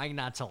just trying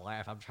not to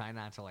laugh. I'm trying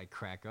not to like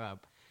crack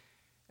up.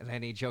 And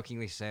then he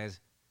jokingly says,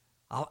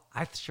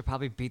 I should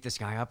probably beat this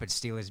guy up and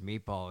steal his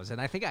meatballs. And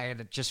I think I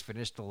had just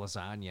finished the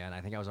lasagna, and I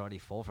think I was already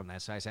full from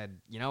that. So I said,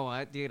 "You know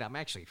what, dude? I'm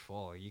actually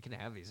full. You can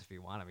have these if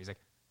you want them." He's like,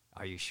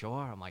 "Are you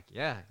sure?" I'm like,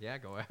 yeah,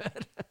 go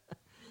ahead.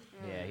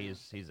 Yeah,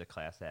 he's a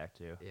class act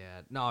too.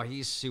 Yeah, no,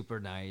 he's super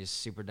nice,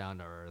 super down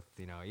to earth.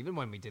 You know, even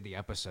when we did the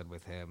episode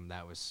with him,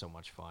 that was so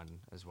much fun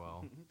as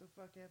well. What the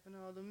fuck happened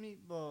to all the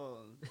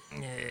meatballs?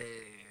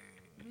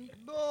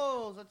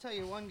 Meatballs! I'll tell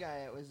you one guy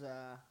that was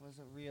a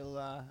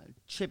real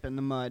chip in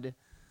the mud.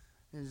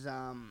 His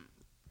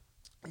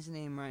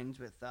name rhymes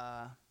with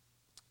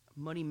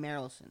Muddy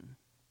Marelson.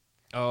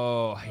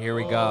 Oh, here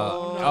we go.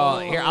 Oh, Oh,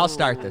 no. here I'll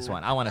start this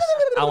one. I want to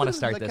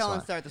start Let this Kellen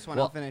one. start this one.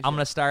 Well, I'll finish I'm it.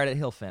 gonna start it.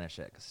 He'll finish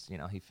it because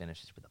he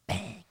finishes with a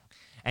bang.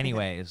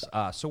 Anyways,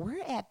 so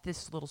we're at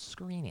this little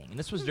screening, and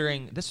this was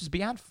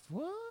Beyond.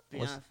 What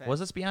Beyond Fest. was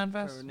this Beyond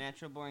Fest? For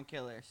Natural Born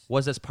Killers.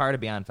 Was this part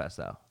of Beyond Fest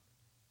though,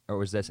 or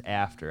was this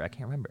after? I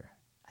can't remember.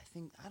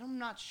 I'm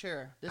not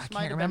sure. This I might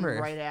can't have remember been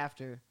if- right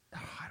after.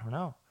 I don't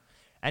know.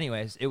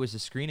 Anyways, it was a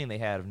screening they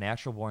had of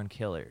Natural Born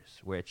Killers,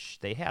 which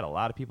they had a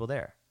lot of people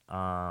there.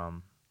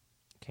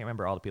 Can't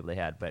remember all the people they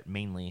had, but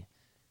mainly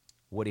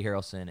Woody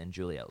Harrelson and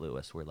Juliette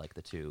Lewis were like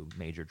the two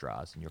major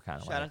draws, and you're kind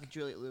of Shout like, out to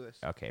Juliette Lewis.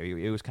 okay,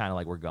 it was kind of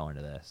like we're going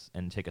to this,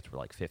 and tickets were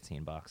like $15.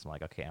 I'm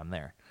like, okay, I'm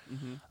there.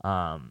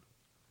 Mm-hmm.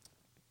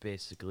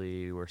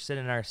 Basically, we're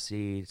sitting in our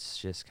seats,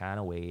 just kind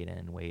of waiting,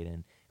 and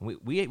we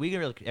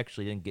really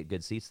actually didn't get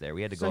good seats there.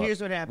 We had to So go.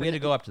 here's what happened. We had to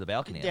go up to the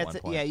balcony at That's one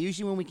it. point. Yeah,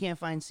 usually when we can't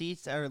find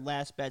seats, our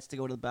last bet's to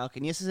go to the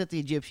balcony. This is at the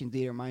Egyptian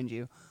Theater, mind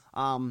you.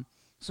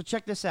 So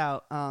check this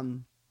out.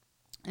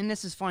 And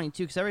this is funny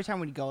too, because every time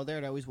we'd go there,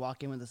 I'd always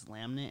walk in with this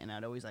laminate, and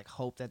I'd always like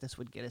hope that this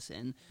would get us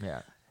in.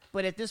 Yeah.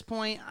 But at this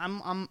point,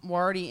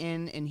 we're already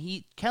in, and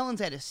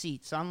Kellen's at his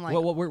seat, so I'm like,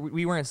 Well,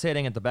 we weren't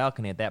sitting at the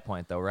balcony at that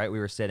point, though, right? We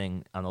were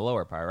sitting on the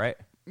lower part, right?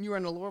 you were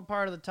in the lower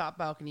part of the top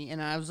balcony, and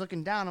I was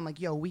looking down. I'm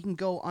like, yo, we can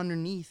go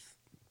underneath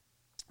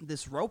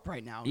this rope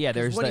right now. Yeah, 'Cause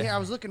there's Woody, the- I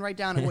was looking right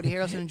down at Woody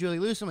Harrelson and Julie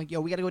Lewis. I'm like, yo,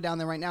 we got to go down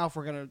there right now if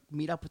we're gonna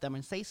meet up with them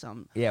and say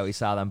something. Yeah, we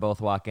saw them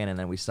both walk in, and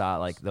then we saw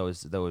like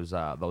those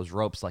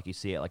ropes like you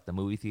see at like the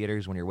movie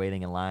theaters when you're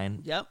waiting in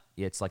line. Yep.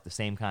 It's like the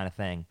same kind of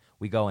thing.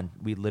 We go and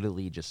we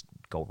literally just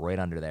go right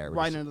under there.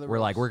 Right under the We're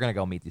like, ropes. we're gonna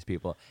go meet these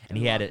people. And And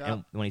he had walk it. up.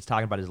 And when he's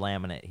talking about his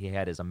laminate, he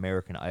had his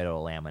American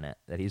Idol laminate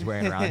that he's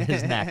wearing around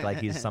his neck like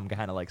he's some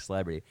kind of like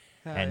celebrity.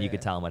 Hell And you yeah.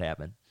 could tell him what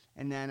happened.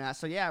 And then,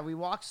 so yeah, we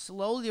walked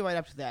slowly right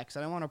up to that because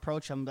I don't want to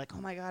approach them. Like,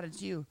 oh my God,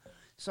 it's you.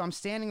 So I'm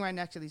standing right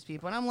next to these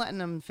people, and I'm letting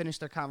them finish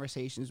their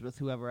conversations with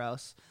whoever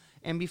else.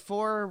 And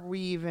before we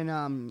even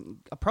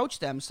approach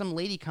them, some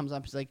lady comes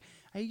up. She's like,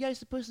 "Are you guys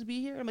supposed to be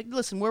here?" I'm like,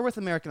 "Listen, we're with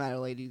American Idol,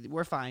 lady.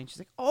 We're fine." She's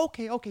like, "Oh,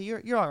 okay,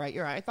 you're all right.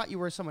 You're all right. I thought you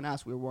were someone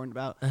else we were warned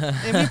about."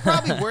 And we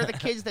probably were the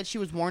kids that she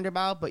was warned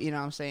about, but you know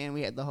what I'm saying?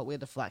 We had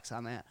to flex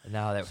on that.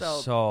 No, that So-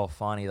 was so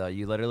funny though.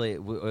 You literally,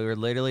 we were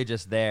literally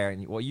just there,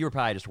 and you were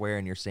probably just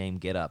wearing your same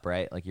get up,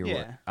 right? Like you were.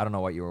 Yeah. I don't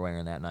know what you were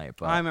wearing that night,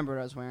 but I remember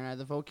what I was wearing. I had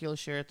the Vokil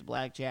shirt, the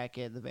black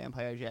jacket, the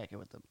vampire jacket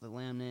with the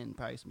laminate, and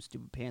probably some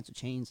stupid pants with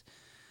chains.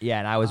 yeah,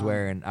 and I was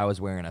wearing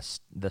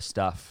the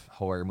Stuff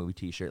horror movie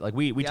T-shirt. Like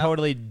we Yep.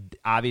 totally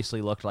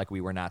obviously looked like we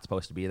were not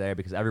supposed to be there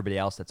because everybody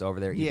else that's over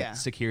there, even Yeah.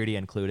 security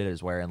included,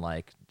 is wearing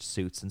like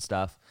suits and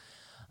stuff.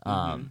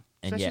 And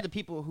Especially yeah, the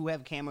people who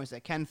have cameras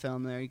that can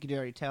film there, you could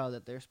already tell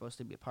that they're supposed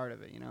to be a part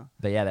of it, you know?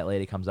 but yeah, that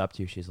lady comes up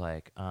to you. She's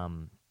like,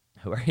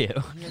 "Who are you?"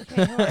 You're like,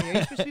 "Hey, who are you? Are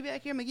you supposed to be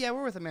back here?" I'm like, "Yeah,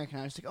 we're with American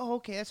Idol." She's like, "Oh,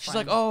 okay, that's She's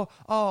fine." like,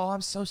 "Oh,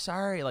 I'm so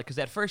sorry." Like, because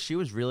at first she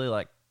was really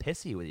like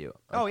pissy with you.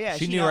 Like, Oh, yeah,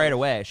 she she knew knows. right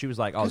away. She was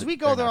like, "Oh, Because we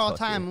they're go there not all the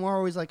supposed to time, be." and we're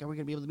always like, "Are we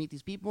going to be able to meet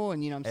these people?"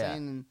 And you know what I'm Yeah.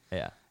 saying?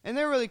 Yeah. And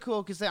they're really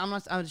cool because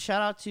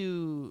shout out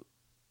to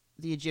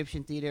the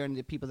Egyptian Theater and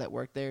the people that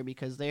work there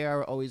because they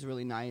are always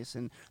really nice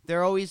and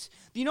they're always.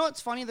 You know what's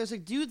funny? There's a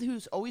dude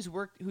who's always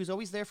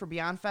there for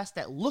Beyond Fest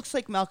that looks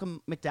like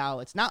Malcolm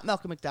McDowell. It's not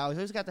Malcolm McDowell. He's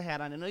always got the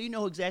hat on. I know you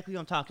know exactly who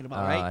I'm talking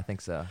about, right? I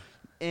think so.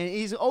 And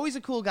he's always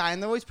a cool guy,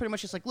 and they're always pretty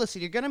much just like,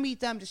 "Listen, you're gonna meet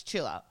them, just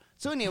chill out."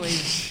 So,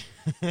 anyways,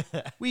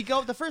 we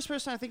go. The first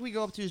person I think we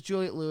go up to is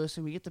Juliette Lewis,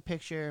 and we get the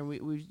picture, and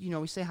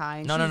we say hi.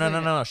 And No. she's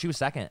like- No.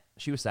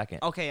 She was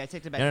second. Okay, I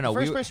take it back. No. The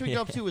first we- person we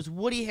go up to was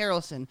Woody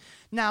Harrelson.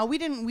 Now we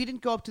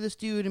didn't go up to this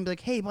dude and be like,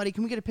 "Hey, buddy,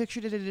 can we get a picture?"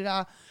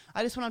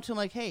 I just went up to him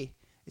like, "Hey,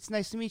 it's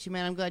nice to meet you,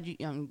 man. I'm glad you.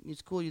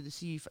 It's cool to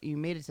see you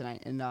made it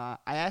tonight." And I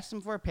asked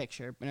him for a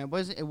picture, and it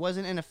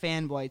wasn't in a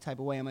fanboy type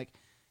of way. I'm like,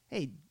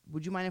 "Hey,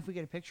 would you mind if we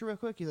get a picture real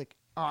quick?" He's like,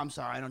 "Oh, I'm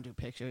sorry, I don't do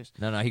pictures."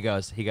 No. He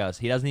goes. He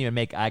doesn't even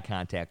make eye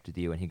contact with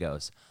you, and he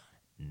goes,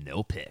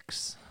 "No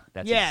pics."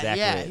 That's yeah.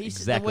 exactly The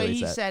exactly way what he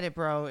said. said it,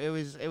 bro, it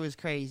was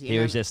crazy. He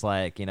And was just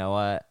like, you know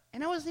what?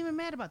 And I wasn't even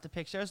mad about the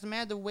picture. I was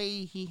mad the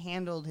way he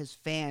handled his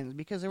fans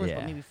because there was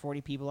Yeah. maybe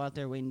 40 people out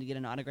there waiting to get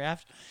an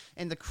autograph.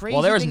 And the crazy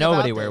Well, there was thing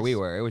nobody about where this, we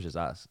were. It was just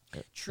us.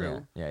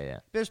 True. Yeah.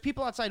 There's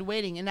people outside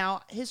waiting, and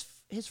now his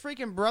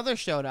freaking brother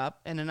showed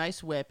up in a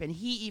nice whip, and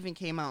he even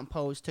came out and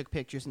posed, took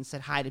pictures, and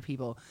said hi to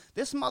people.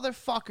 This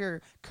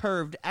motherfucker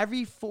curved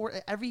everybody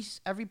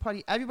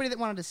that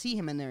wanted to see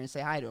him in there and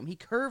say hi to him. He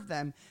curved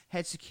them,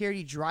 had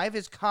security drive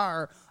his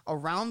car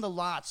around the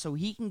lot so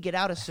he can get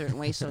out a certain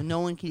way so no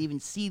one can even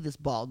see this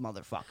bald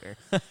motherfucker.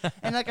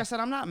 And like I said,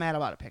 I'm not mad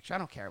about a picture. I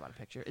don't care about a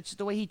picture. It's just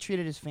the way he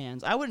treated his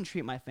fans. I wouldn't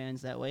treat my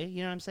fans that way.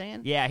 You know what I'm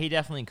saying? Yeah, he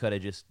definitely could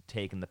have just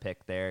taken the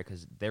pic there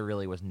because there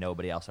really was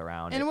nobody else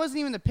around. And it wasn't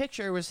even the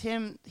picture. It was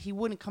him. He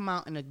wouldn't come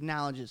out and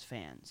acknowledge his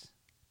fans.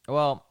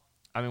 Well,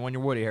 I mean, when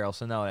you're Woody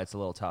Harrelson, though, it's a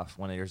little tough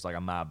when there's like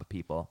a mob of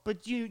people.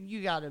 But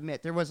you got to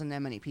admit, there wasn't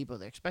that many people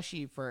there,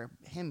 especially for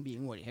him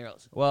being Woody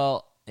Harrelson.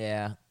 Well,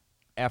 yeah.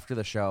 After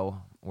the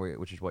show,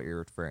 which is what you're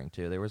referring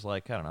to, there was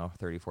like, I don't know,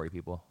 30, 40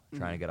 people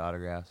trying to get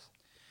autographs.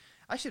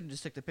 I should have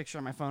just took the picture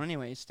on my phone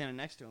anyway, standing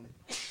next to him.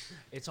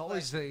 It's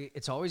always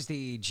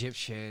the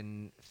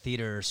Egyptian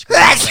theater screen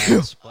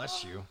events.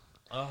 Bless you.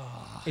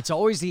 It's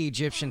always the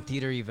Egyptian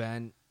theater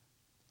event,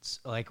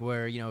 like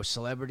where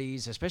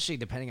celebrities, especially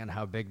depending on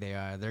how big they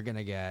are, they're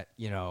gonna get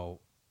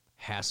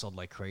hassled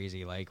like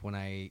crazy. Like when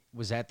I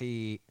was at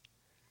the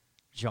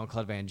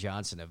Jean-Claude Van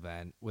Johnson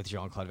event with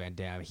Jean-Claude Van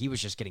Damme, he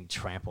was just getting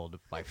trampled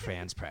by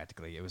fans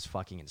practically. It was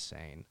fucking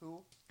insane.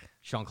 Who?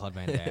 Jean-Claude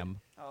Van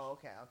Damme. Oh,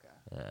 okay.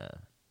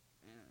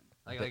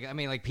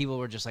 Like people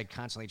were just like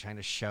constantly trying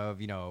to shove,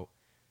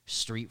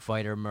 Street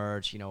Fighter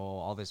merch,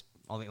 all the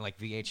like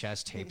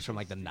VHS tapes from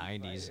like the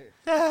 90s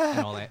and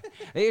all that.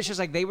 It's just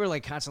like they were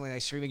like constantly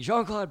like screaming,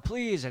 "Jean-Claude,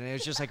 please!" And it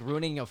was just like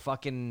ruining a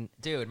fucking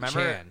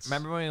chance.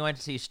 Remember when we went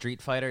to see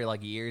Street Fighter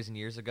like years and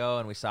years ago,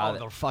 and we saw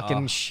the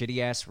fucking shitty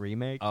ass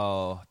remake.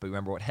 Oh, but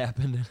remember what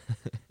happened?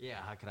 Yeah,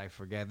 how could I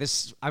forget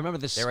this? I remember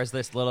this. There was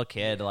this little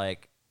kid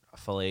like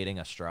filleting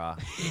a straw.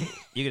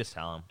 You could just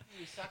tell him.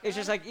 It's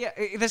just like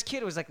this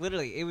kid was like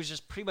literally, it was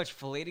just pretty much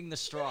filleting the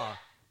straw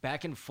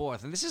back and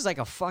forth, and this is like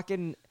a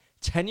fucking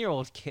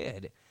 10-year-old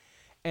kid.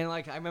 And,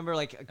 like, I remember,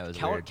 like,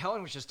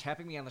 Kellen was just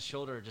tapping me on the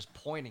shoulder, just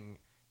pointing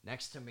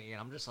next to me,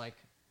 and I'm just like,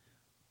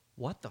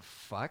 what the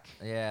fuck?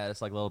 Yeah,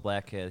 this, like, little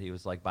black kid. He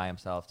was, like, by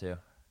himself, too.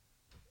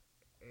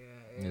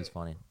 It was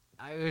funny.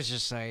 I was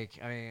just like,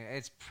 I mean,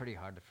 it's pretty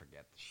hard to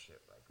forget the shit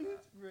like that.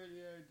 It's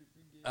really hard to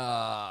forget.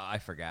 I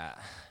forgot,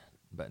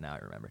 but now I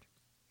remembered.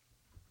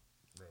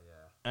 But,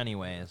 yeah.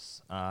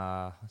 Anyways,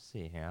 let's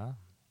see here.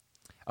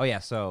 Oh, yeah,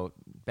 so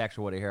back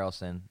to Woody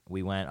Harrelson.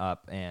 We went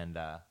up, and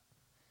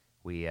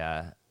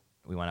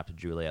we went up to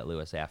Juliette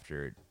Lewis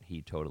after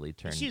he totally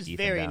turned She's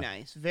Ethan very down.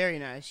 nice, very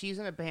nice. She's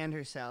in a band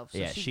herself, so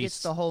Yeah, she she's-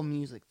 gets the whole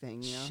music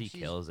thing. she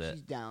kills it.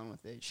 She's down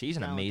with it. She's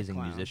an down with the amazing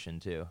clown. musician,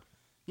 too.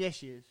 Yeah,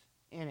 she is.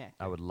 And actor.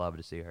 I would love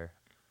to see her.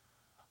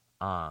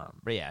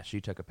 But yeah,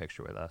 she took a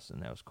picture with us,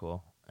 and that was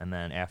cool. And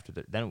then after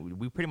then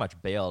we pretty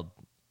much bailed.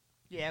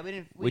 Yeah, we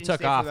didn't We didn't took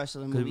stay for off the rest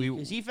of the 'cause movie we-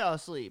 because he fell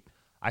asleep.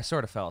 I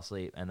sort of fell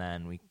asleep, and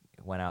then we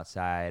went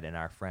outside, and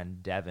our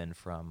friend Devin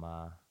from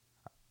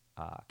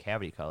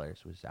Cavity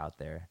Colors was out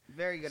there.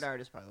 Very good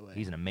artist, by the way.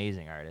 He's an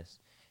amazing artist,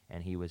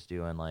 and he was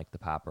doing like the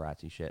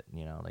paparazzi shit,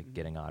 like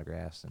getting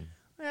autographs and.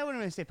 I wouldn't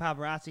really say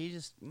paparazzi. He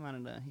just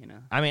wanted to,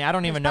 I mean, I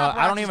don't even His know.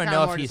 I don't paparazzi's even kinda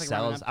know more if he just, like,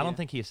 running sells. up I to don't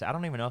you. think I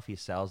don't even know if he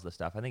sells the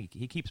stuff. I think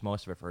he keeps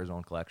most of it for his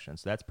own collection.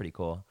 So that's pretty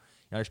cool.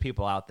 There's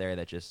people out there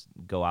that just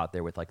go out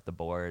there with like the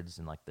boards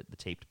and like the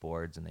taped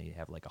boards, and they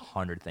have like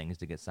 100 things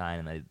to get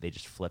signed, and they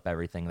just flip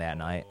everything that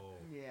night.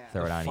 Yeah.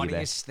 Throw it The on eBay.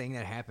 funniest thing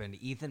that happened,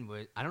 Ethan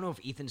was, I don't know if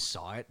Ethan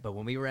saw it, but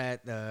when we were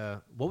at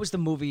what was the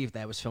movie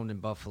that was filmed in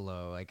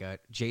Buffalo? Like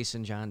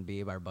Jason, John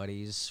Beebe, our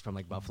buddies from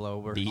like Buffalo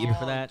were Beebe. here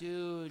for that.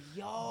 Dude,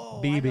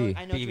 yo. BB.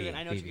 I know what BB. you're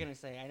BB. going to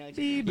say. I know what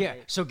you're Yeah, going to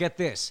say. so get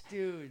this.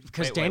 Dude.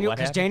 Because Wait, Daniel, what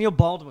happened? Daniel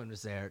Baldwin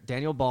was there.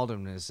 Daniel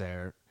Baldwin is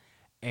there,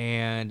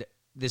 and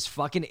this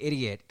fucking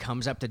idiot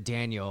comes up to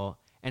Daniel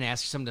and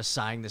asks him to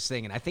sign this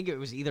thing, and I think it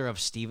was either of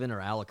Steven or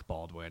Alec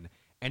Baldwin,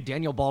 and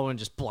Daniel Baldwin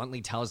just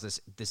bluntly tells this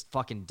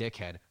fucking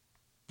dickhead,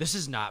 "This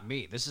is not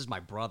me. This is my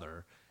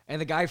brother." And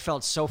the guy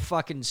felt so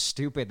fucking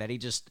stupid that he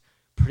just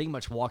pretty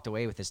much walked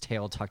away with his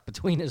tail tucked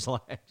between his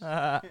legs.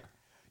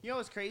 You know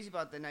what's crazy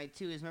about the night,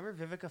 too, is remember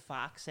Vivica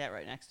Fox sat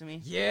right next to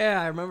me? Yeah,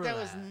 I remember That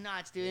that. was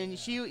nuts, dude. And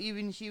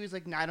she was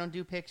like, "No, I don't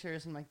do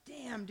pictures." I'm like,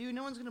 "Damn, dude,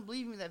 no one's gonna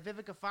believe me that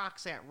Vivica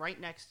Fox sat right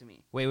next to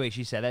me." Wait,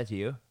 she said that to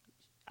you?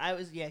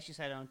 She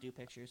said I don't do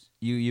pictures.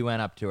 You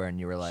went up to her and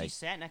you were She like,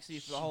 sat next to me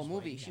for the whole She's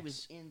movie. right She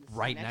was next- in the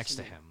right seat next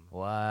to me. him.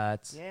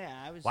 what?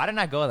 Yeah, I was. Why didn't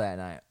I go that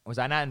night? Was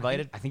I not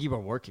invited? I think you were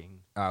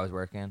working. Oh, I was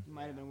working.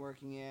 Might have been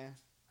working.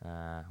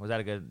 Yeah, Was that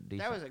a good?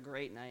 Decent? that was a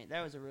great night.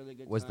 That was a really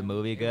good. Was the time.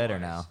 movie good or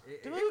no?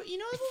 The movie, you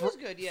know, the movie was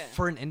good. Yeah.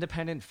 For an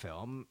independent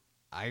film,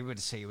 I would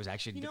say it was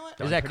actually You know what?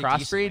 done Is that pretty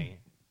Crossbreed? decently.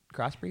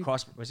 Crossbreed?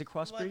 Was it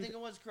Crossbreed? Well, I think it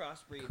was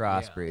Crossbreed.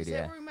 Crossbreed, Is that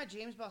yeah. where we met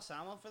James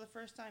Balsamo for the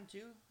first time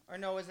too? Or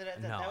no, was it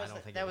at No, that I was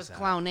don't think that it was was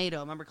that. Clownado.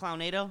 Remember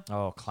Clownado?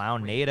 Oh,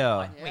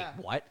 Clownado. Yeah.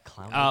 Wait, what?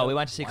 Clown? Oh, we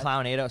went to see What?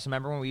 Clownado. So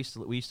remember when we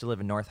used to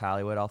live in North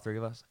Hollywood, all three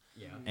of us?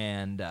 Yeah.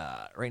 And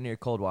right near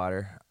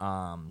Coldwater,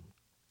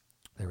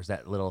 there was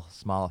that little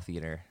small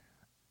theater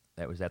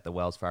that was at the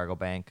Wells Fargo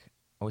Bank.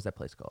 What was that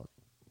place called?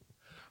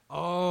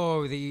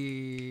 Oh,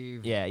 the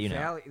Yeah, you know.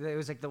 Valley, it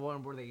was like the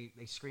one where they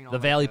screen all The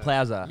like Valley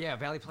Plaza. Yeah,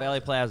 Valley Plaza. Valley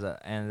Plaza.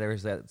 And there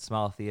was that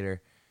small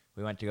theater.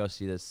 We went to go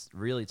see this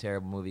really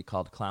terrible movie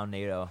called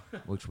Clownado,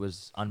 which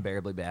was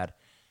unbearably bad,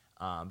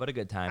 but a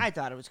good time. I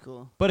thought it was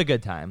cool. But a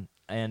good time.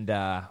 And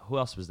who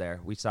else was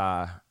there? We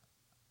saw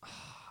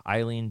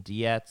Eileen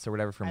Dietz or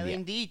whatever from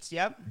Eileen Dietz,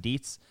 yep.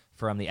 Dietz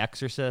from The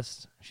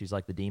Exorcist. She's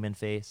like the demon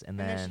face. And And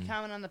then then she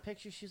commented on the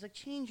picture. She's like,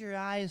 "Change your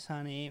eyes,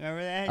 honey."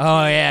 Remember that?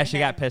 oh yeah, she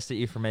got pissed at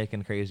you for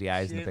making crazy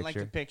eyes She in the didn't like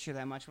picture. the picture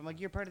that much. I'm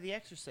like, "You're part of The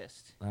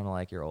Exorcist." I'm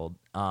like, you're old.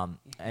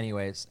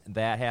 Anyways,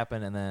 that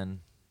happened, and then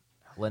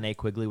Linnea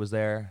Quigley was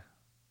there.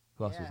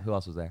 Who else? Yeah. Who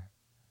else was there?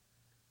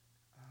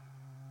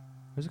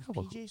 There's a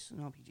couple. PJ's,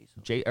 no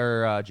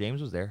PJ's.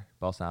 James was there.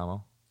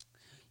 Balsamo.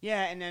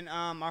 Yeah, and then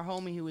our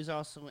homie who was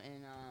also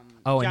in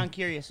Oh, John and-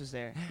 Curious was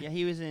there. Yeah,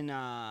 he was in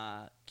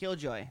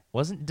Killjoy.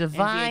 Wasn't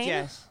Divine?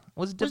 VHS.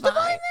 Was Was Divine?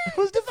 Divine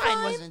Was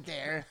Divine wasn't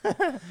there.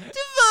 Divine.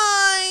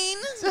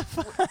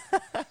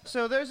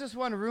 So there's this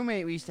one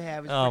roommate we used to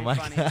have. It was Oh my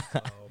pretty funny.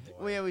 god.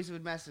 We always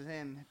would mess with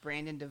him.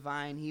 Brandon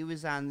Divine. He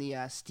was on the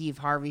Steve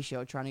Harvey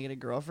show trying to get a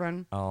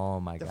girlfriend. Oh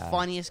my The god.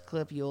 funniest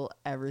clip you'll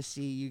ever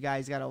see. You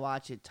guys got to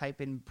watch it. Type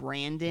in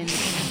Brandon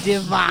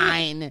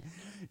Divine.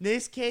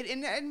 This kid,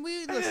 and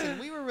we listen,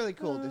 we were really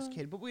cool with this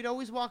kid, but we'd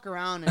always walk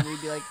around and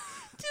we'd be like,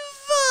 Divine!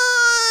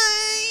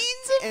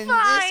 And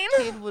this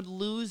kid would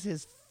lose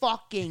his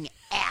fucking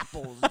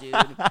apples, dude.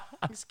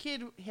 This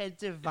kid had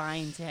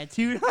Divine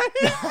tattooed on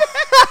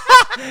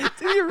him.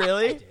 Did you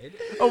really?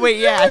 Oh wait,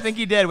 yeah, I think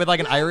he did with like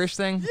an Irish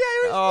thing. Yeah,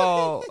 it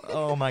was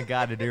oh my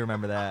god, I do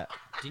remember that.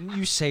 Didn't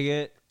you say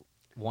it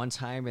one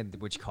time,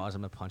 which caused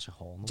him to punch a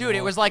hole in the Dude, it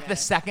wall? was like Yeah. the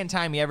second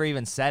time he ever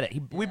even said it.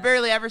 We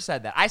barely ever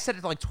said that. I said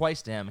it like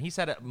twice to him. He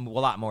said it a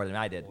lot more than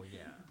I did. Oh, yeah.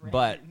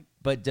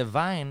 But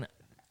Divine,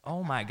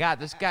 oh my god,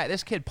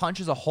 this kid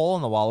punches a hole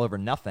in the wall over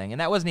nothing,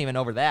 and that wasn't even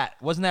over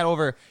that. Wasn't that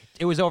over?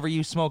 It was over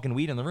you smoking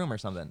weed in the room or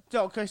something.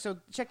 So, okay, so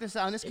check this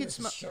out. And this kid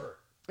smoked.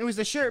 It was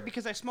the shirt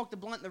because I smoked the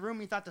blunt in the room.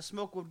 He thought the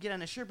smoke would get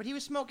on his shirt, but he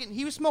was smoking.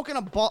 He was smoking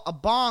a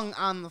bong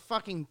on the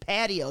fucking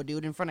patio,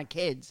 dude, in front of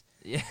kids.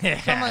 Yeah.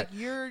 So I'm like,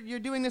 you're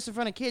doing this in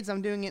front of kids.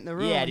 I'm doing it in the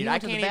room. Yeah, And dude, he I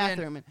went to can't the even.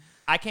 bathroom and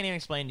I can't even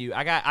explain to you.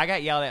 I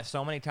got yelled at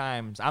so many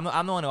times. I'm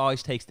the one who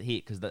always takes the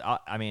heat because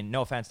I mean,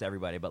 no offense to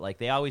everybody, but like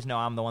they always know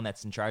I'm the one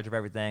that's in charge of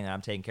everything and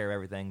I'm taking care of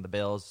everything, the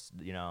bills,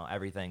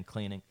 everything,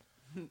 cleaning,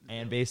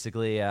 and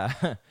basically,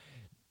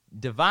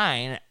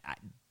 Divine.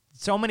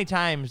 So many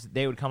times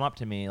they would come up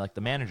to me, like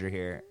the manager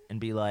here, and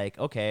be like,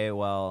 "Okay,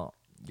 well,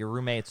 your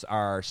roommates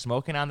are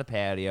smoking on the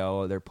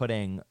patio.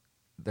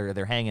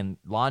 They're hanging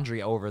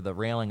laundry over the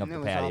railing of and the it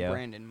was patio." all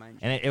Brandon, mind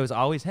you. And it was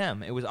always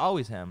him. It was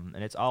always him.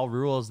 And it's all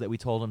rules that we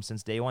told him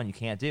since day one you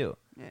can't do.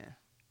 Yeah.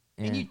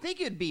 And you'd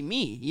think it'd be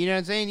me. You know what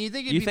I'm saying? You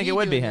think it'd You be think me it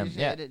would be doing him, this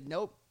yeah. shit.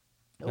 Nope.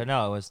 But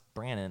no, it was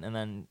Brandon. And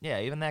then,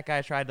 yeah, even that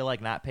guy tried to,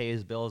 like, not pay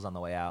his bills on the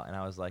way out. And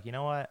I was like, you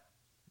know what?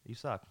 You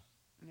suck.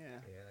 Yeah.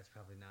 Yeah, that's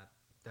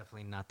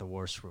definitely not the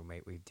worst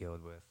roommate we've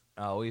dealt with.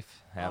 Oh, we've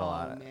had a Oh,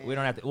 lot of. man. We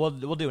don't have to.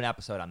 We'll do an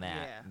episode on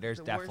that. Yeah, There's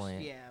the worst-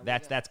 definitely. yeah, we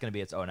that's got- going to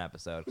be its own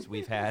episode. 'Cause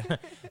we've had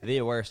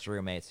the worst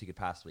roommates you could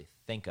possibly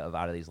think of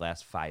out of these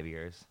last 5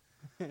 years.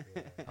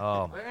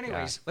 Oh, my But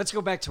anyways, God. let's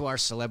go back to our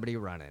celebrity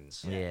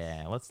run-ins.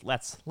 Yeah, let's.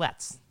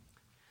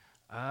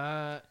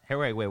 Uh, Here,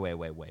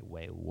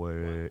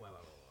 wait.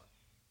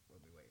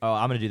 Oh,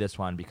 I'm gonna do this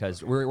one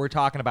because we're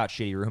talking about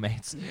shitty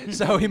roommates,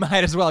 so we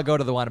might as well go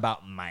to the one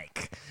about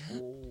Mike.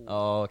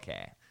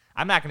 Okay,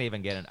 I'm not gonna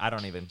even get in. I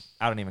don't even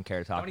care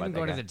to talk don't about even that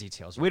go guy. into the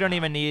details. We right don't now.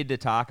 even need to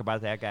talk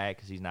about that guy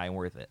because he's not even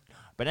worth it.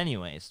 But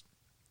anyways,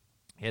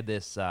 he had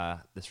this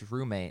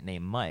roommate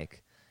named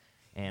Mike,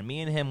 and me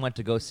and him went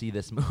to go see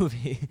this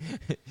movie.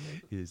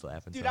 He's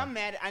laughing. Dude, so I'm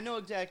mad. I know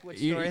exactly what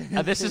You- story.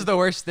 this is the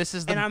worst. This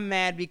is the. And I'm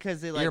mad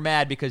because they like. you're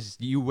mad because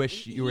you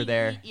wish you were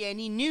there. Yeah, and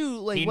he knew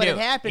like He what knew. had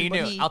happened. He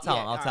but knew. I'll tell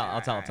him. yeah, I'll tell him. all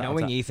I'll tell him. right, I'll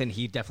Knowing tell- Ethan,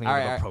 he definitely All would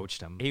right, have all right.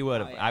 approached him. He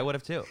would have. Oh, yeah. I would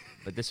have too.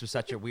 But this was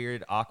such a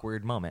weird,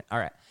 awkward moment. All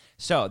right.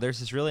 So there's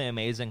this really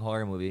amazing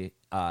horror movie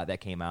that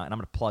came out, and I'm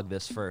going to plug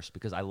this first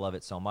because I love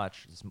it so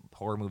much. This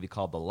horror movie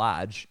called The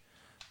Lodge.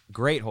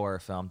 Great horror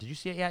film. Did you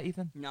see it yet,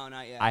 Ethan? No,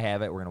 not yet. I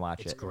have it. We're going to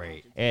watch It's it.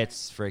 great.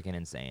 It's freaking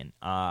insane.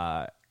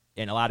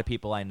 And a lot of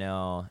people I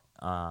know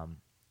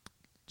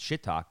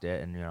shit talked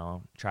it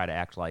and, try to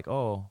act like,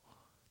 oh,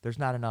 there's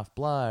not enough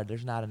blood.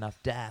 There's not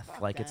enough death.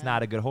 Fuck Like, it's that.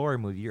 not a good horror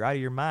movie. You're out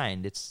of your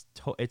mind. It's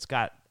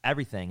got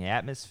everything.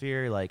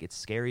 Atmosphere. Like, it's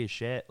scary as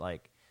shit.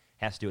 Like,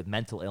 has to do with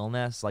mental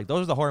illness. Like,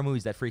 those are the horror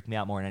movies that freak me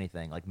out more than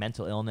anything. Like,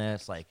 mental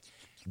illness, like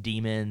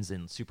demons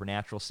and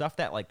supernatural stuff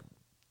that, like,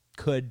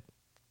 could,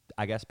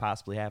 I guess,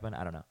 possibly happen.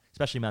 I don't know.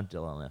 Especially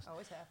mental illness. Oh,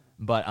 it's happening.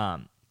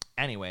 But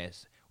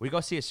anyways, We go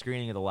see a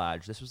screening of The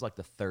Lodge. This was like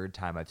the third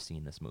time I've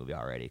seen this movie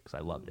already because I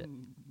loved it.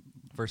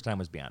 First time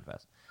was Beyond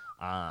Fest.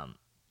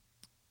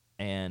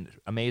 And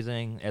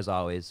amazing, as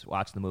always.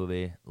 Watched the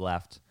movie,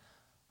 left.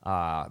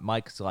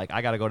 Mike's like,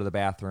 I got to go to the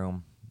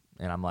bathroom.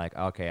 And I'm like,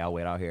 okay, I'll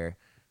wait out here.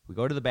 We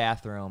go to the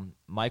bathroom.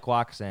 Mike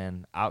walks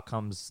in. Out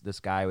comes this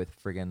guy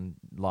with friggin'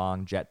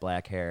 long jet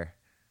black hair.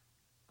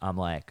 I'm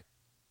like,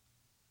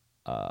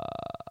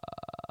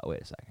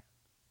 wait a second.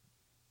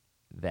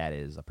 That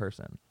is a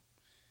person.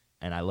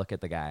 And I look at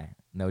the guy.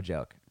 No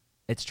joke.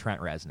 It's Trent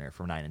Reznor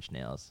from Nine Inch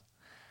Nails.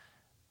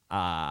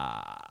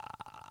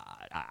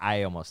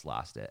 I almost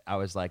lost it. I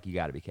was like, you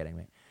got to be kidding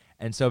me.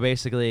 And so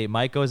basically,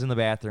 Mike goes in the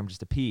bathroom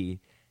just to pee,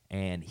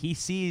 and he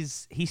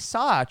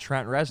saw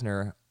Trent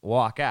Reznor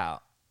walk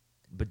out,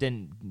 but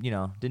didn't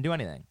do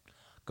anything.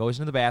 Goes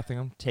into the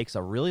bathroom, takes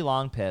a really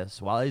long piss.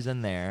 While he's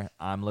in there,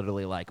 I'm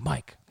literally like,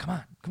 Mike,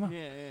 come on.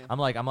 Yeah. I'm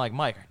like, Mike,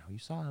 I know you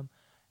saw him.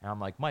 And I'm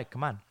like, Mike,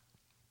 come on.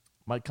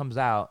 Mike comes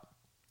out.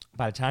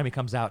 By the time he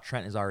comes out,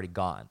 Trent is already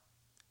gone.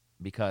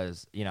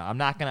 Because, I'm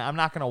not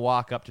gonna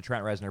walk up to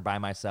Trent Reznor by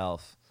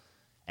myself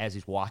as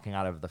he's walking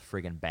out of the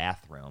friggin'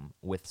 bathroom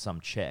with some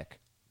chick.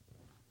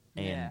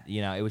 And,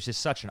 it was just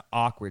such an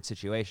awkward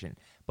situation.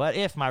 But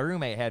if my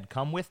roommate had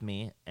come with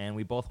me and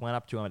we both went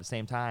up to him at the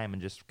same time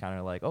and just kind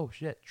of like, oh,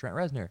 shit, Trent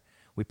Reznor,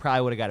 we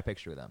probably would have got a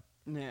picture with him.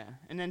 Yeah.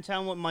 And then tell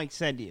him what Mike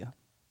said to you.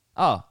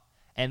 Oh,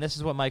 and this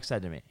is what Mike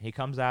said to me. He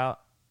comes out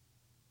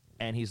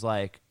and he's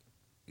like,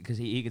 because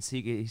he could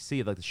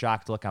see like the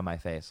shocked look on my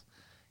face.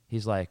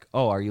 He's like,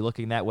 oh, are you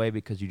looking that way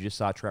because you just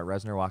saw Trent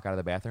Reznor walk out of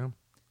the bathroom?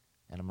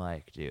 And I'm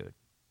like, dude,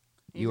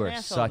 you are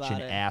such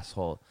an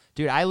asshole.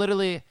 Dude, I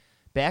literally,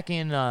 back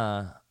in,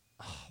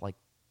 like,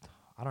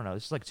 I don't know,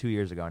 this is like 2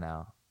 years ago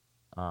now.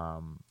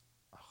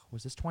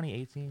 Was this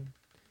 2018?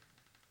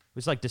 It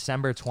was like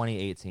December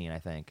 2018, I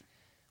think,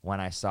 when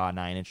I saw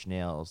Nine Inch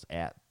Nails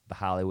at the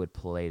Hollywood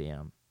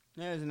Palladium.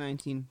 That was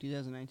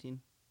 2019.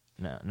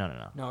 No.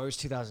 No, it was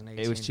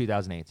 2018. It was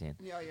 2018.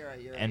 Yeah, you're right.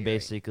 And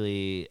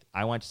basically,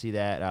 I went to see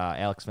that.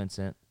 Alex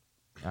Vincent,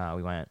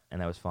 we went,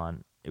 and that was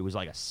fun. It was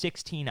like a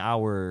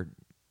 16-hour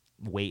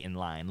wait in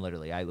line,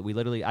 literally.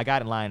 I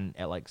got in line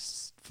at like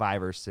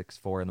 5 or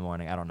 4 in the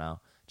morning. I don't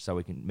know, so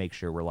we can make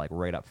sure we're like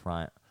right up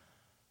front.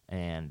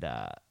 And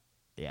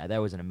yeah, that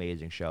was an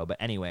amazing show. But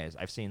anyways,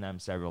 I've seen them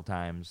several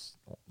times.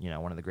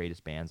 One of the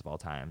greatest bands of all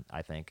time,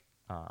 I think.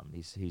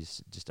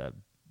 He's just a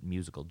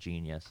musical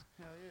genius.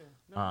 Hell yeah.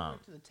 No, we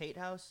went to the Tate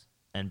House.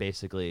 And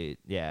basically,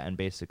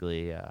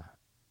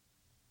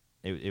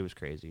 it was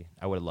crazy.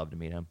 I would have loved to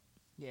meet him.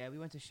 Yeah, we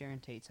went to Sharon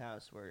Tate's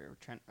house where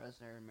Trent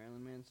Reznor and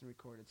Marilyn Manson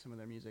recorded some of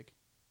their music.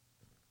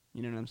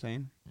 You know what I'm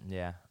saying?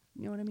 Yeah.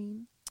 You know what I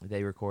mean?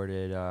 They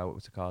recorded, what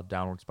was it called?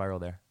 Downward Spiral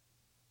there.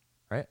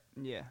 Right?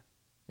 Yeah.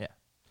 Yeah.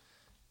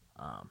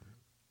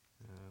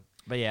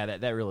 But yeah,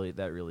 that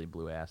really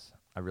blew ass.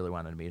 I really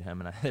wanted to meet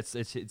him, and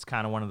it's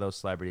kind of one of those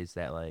celebrities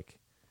that like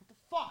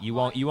Fuck, you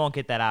won't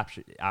get that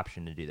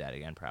option to do that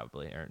again,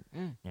 probably, or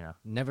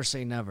Never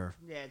say never.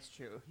 Yeah, it's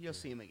true. You'll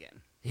see him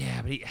again.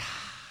 Yeah, but I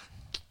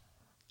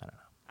don't know.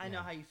 I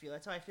know how you feel.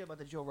 That's how I feel about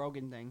the Joe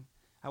Rogan thing.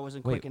 I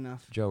wasn't quick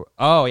enough. Joe.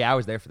 Oh yeah, I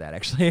was there for that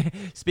actually.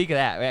 Speak of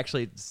that,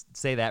 actually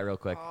say that real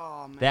quick.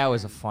 Oh man, that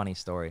was a funny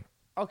story.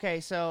 Okay,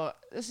 so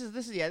this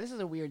is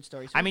a weird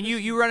story. So I mean,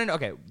 you run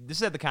into this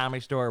is at the Comedy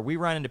Store. We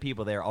run into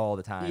people there all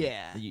the time.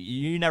 Yeah.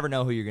 You never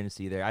know who you're going to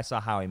see there. I saw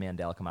Howie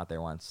Mandel come out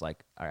there once. Like,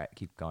 all right,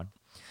 keep going.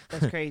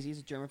 That's crazy. He's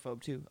a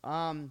germaphobe too.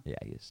 Yeah,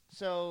 he is.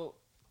 So,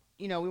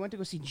 we went to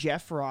go see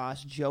Jeff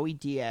Ross, Joey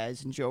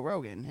Diaz, and Joe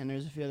Rogan, and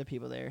there's a few other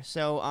people there.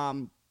 So, I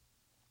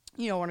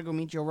want to go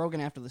meet Joe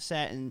Rogan after the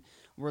set, and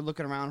we're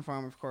looking around for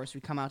him. Of course,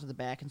 we come out to the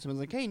back, and someone's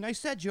like, "Hey, nice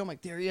set, Joe." I'm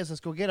like, "There he is. Let's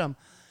go get him."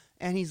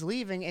 And he's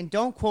leaving. And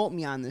don't quote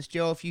me on this,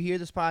 Joe. If you hear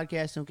this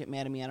podcast, don't get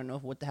mad at me. I don't know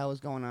what the hell is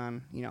going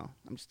on.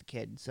 I'm just a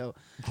kid. So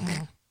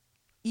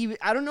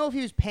I don't know if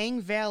he was paying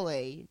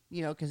valet,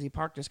 because he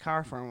parked his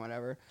car for him or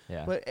whatever.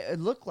 Yeah. But it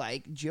looked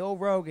like Joe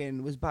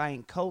Rogan was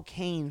buying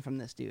cocaine from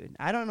this dude.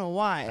 I don't know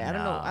why.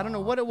 I don't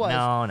know what it was.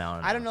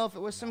 No. I don't know if it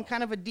was some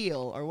kind of a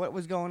deal or what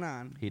was going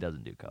on. He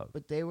doesn't do coke.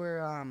 But they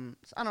were, I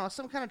don't know,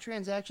 some kind of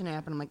transaction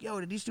happened. I'm like, yo,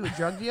 did he just do a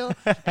drug deal?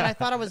 And I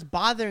thought I was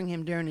bothering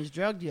him during his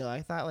drug deal.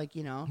 I thought,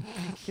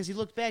 because he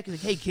looked back, he's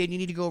like, hey, kid, you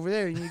need to go over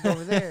there. You need to go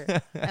over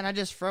there. And I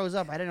just froze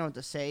up. I didn't know what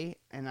to say.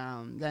 And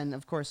then,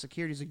 of course,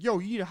 security's like, yo,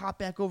 you need to hop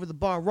back over the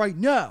bar right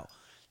now.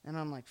 And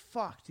I'm like,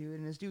 fuck, dude.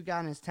 And this dude got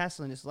in his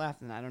Tesla and just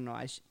left. And I don't know.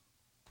 I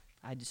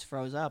just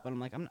froze up. And I'm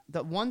like,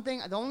 the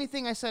only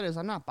thing I said is,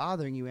 I'm not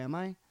bothering you, am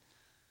I?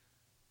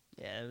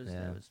 Yeah,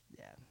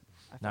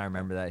 Now I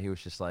remember that. He was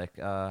just like,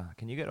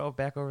 can you get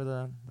back over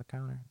the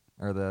counter?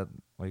 Or the,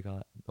 what do you call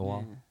it? The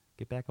wall? Yeah.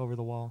 Get back over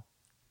the wall.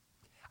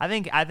 I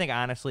think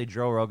honestly,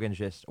 Joe Rogan's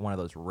just one of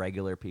those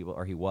regular people,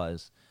 or he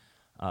was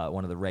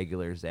one of the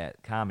regulars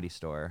at Comedy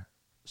Store.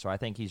 So I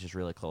think he's just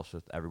really close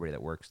with everybody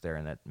that works there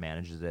and that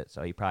manages it.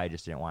 So he probably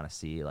just didn't want to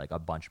see like a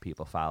bunch of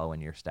people following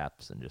your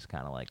steps and just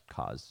kind of like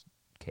cause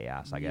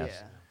chaos, I guess.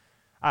 Yeah.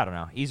 I don't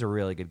know. He's a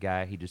really good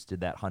guy. He just did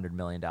that $100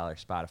 million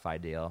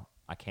Spotify deal.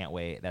 I can't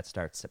wait. That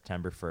starts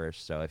September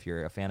 1st. So if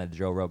you're a fan of the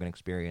Joe Rogan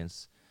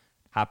Experience,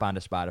 hop onto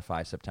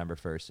Spotify September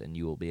 1st, and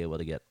you will be able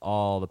to get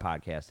all the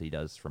podcasts that he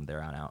does from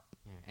there on out.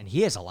 And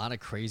he has a lot of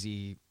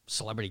crazy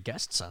celebrity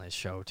guests on his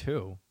show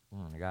too.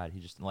 Oh my God, he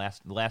just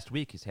last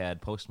week he's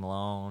had Post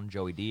Malone,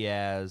 Joey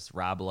Diaz,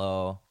 Rob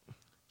Lowe.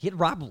 He had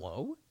Rob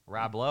Lowe.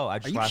 Rob Lowe. I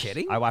just you watched,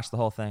 kidding? I watched the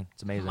whole thing.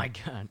 It's Oh amazing. my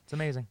God. It's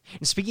amazing.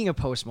 And speaking of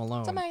Post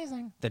Malone, It's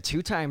amazing. the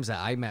 2 times that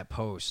I met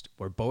Post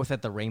were both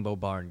at the Rainbow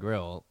Bar and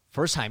Grill.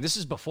 First time, this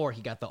is before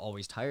he got the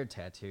Always Tired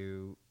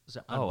tattoo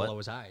on Oh, what? below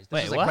his eyes.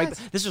 Wait, is what?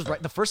 this was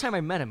right. The first time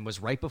I met him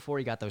was right before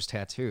he got those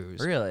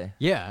tattoos. Really?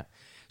 Yeah. That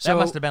So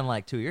must have been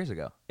like 2 years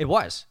ago. it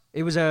was.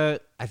 It was I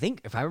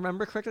think if I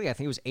remember correctly, I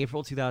think it was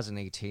April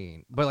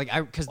 2018. But like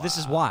because this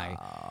is why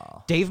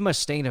Dave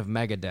Mustaine of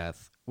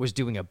Megadeth was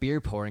doing a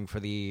beer pouring for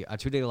the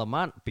Atude de la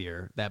Mont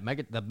beer, the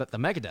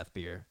Megadeth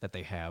beer that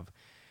they have.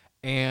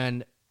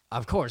 And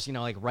of course, you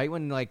know, like right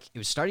when like it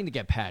was starting to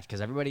get patched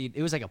because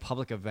it was like a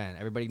public event.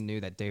 Everybody knew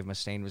that Dave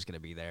Mustaine was going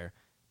to be there.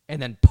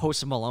 And then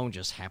Post Malone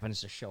just happens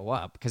to show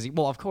up because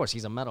well, of course,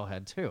 he's a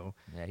metalhead too.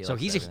 Yeah, he so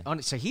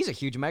likes he's a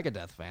huge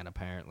Megadeth fan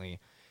apparently.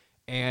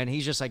 And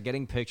he's just like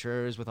getting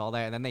pictures with all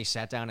that. And then they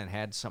sat down and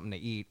had something to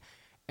eat.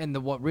 And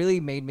what really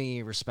made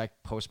me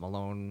respect Post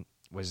Malone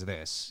was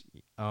this.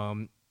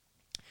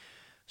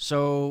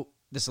 So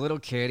this little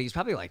kid, he's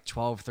probably like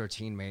 12,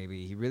 13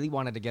 maybe. He really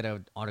wanted to get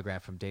an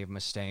autograph from Dave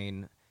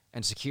Mustaine.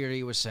 And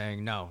security was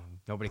saying, no,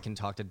 nobody can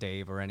talk to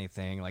Dave or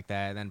anything like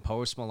that. And then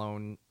Post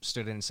Malone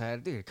stood in and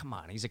said, dude, come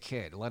on, he's a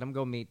kid. Let him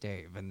go meet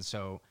Dave. And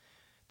so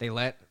they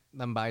let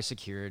them by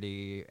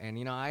security. And,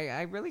 you know,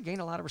 I really gained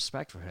a lot of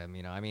respect for him.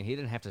 You know, I mean, he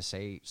didn't have to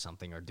say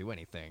something or do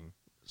anything.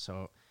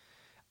 So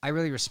I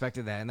really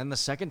respected that. And then the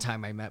second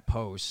time I met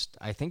Post,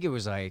 I think it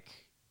was like,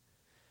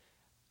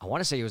 I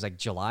want to say it was like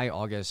July,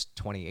 August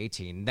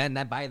 2018. Then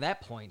by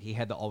that point, he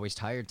had the Always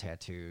Tired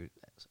tattoo.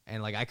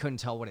 And like I couldn't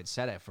tell what it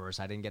said at first.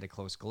 I didn't get a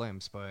close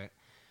glimpse. But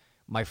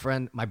my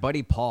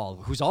buddy Paul,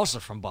 who's also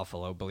from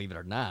Buffalo, believe it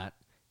or not,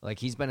 like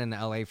he's been in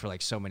LA for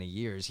like so many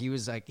years. He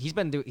was like he's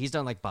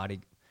done like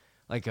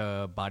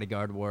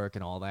bodyguard work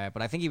and all that.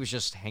 But I think he was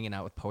just hanging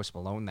out with Post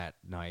Malone that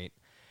night.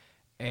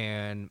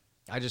 And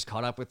I just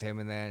caught up with him,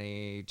 and then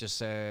he just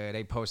said,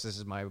 "Hey, Post, this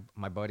is my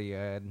buddy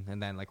Ed."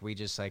 And then like we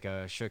just like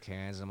shook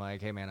hands. I'm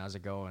like, "Hey, man, how's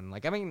it going?"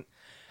 Like, I mean,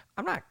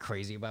 I'm not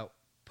crazy about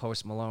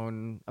Post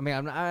Malone. I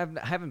mean, I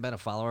haven't been a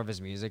follower of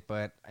his music,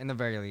 but in the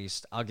very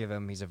least, I'll give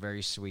him. He's a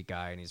very sweet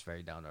guy, and he's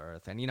very down to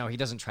earth. And you know, he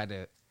doesn't try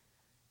to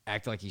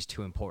act like he's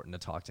too important to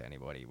talk to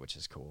anybody, which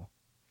is cool.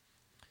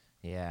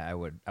 Yeah, I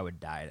would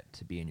die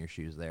to be in your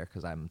shoes there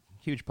because I'm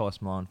a huge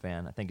Post Malone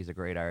fan. I think he's a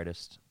great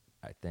artist.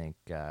 I think.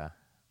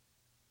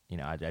 You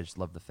know, I just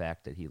love the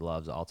fact that he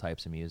loves all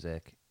types of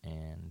music,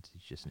 and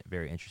he's just a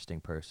very interesting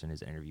person.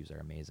 His interviews are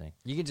amazing.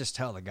 You can just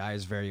tell the guy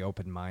is very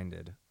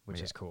open-minded,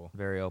 which is cool.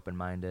 Very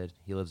open-minded.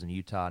 He lives in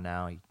Utah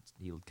now. He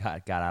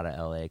got out of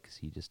L.A. because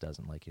he just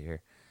doesn't like it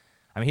here.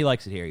 I mean, he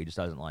likes it here. He just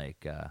doesn't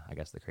like, I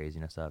guess, the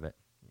craziness of it.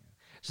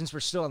 Since we're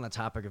still on the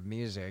topic of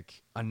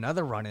music,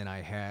 another run-in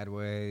I had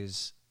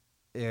was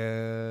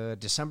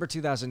December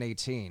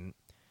 2018.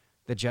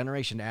 The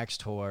Generation X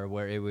tour,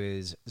 where it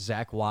was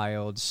Zakk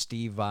Wylde,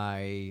 Steve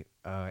Vai,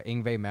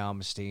 Yngwie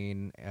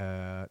Malmsteen,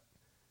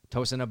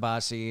 Tosin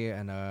Abasi,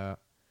 and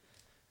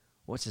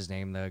what's his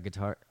name? The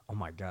guitar. Oh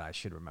my god, I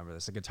should remember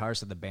this. The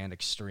guitarist of the band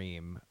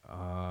Extreme.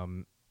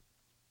 Oh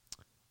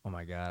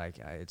my god,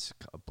 it's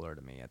a blur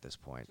to me at this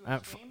point.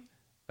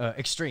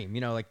 Extreme,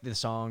 you know, like the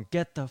song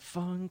 "Get the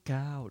Funk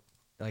Out,"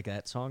 like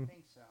that song. I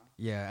think so.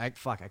 Yeah, I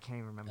can't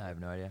even remember. I have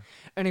no idea.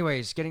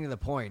 Anyways, getting to the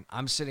point,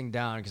 I'm sitting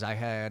down because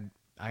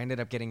I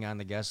ended up getting on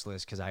the guest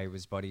list because I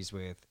was buddies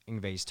with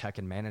Yngwie's tech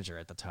and manager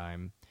at the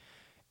time.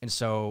 And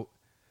so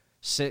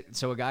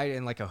a guy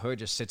in like a hood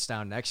just sits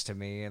down next to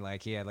me, and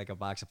like he had like a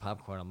box of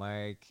popcorn. I'm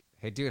like,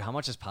 "Hey dude, how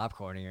much is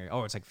popcorn here?"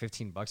 "Oh, it's like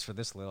 $15 for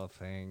this little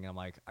thing." I'm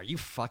like, "Are you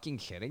fucking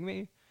kidding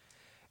me?"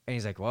 And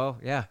he's like, "Well,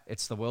 yeah,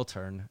 it's the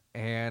Wiltern."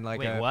 And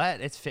like, Wait,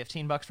 what? It's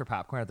 $15 for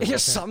popcorn at the yeah, Wiltern?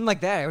 something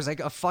like that. It was like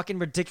a fucking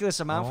ridiculous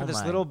amount for Oh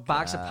this my little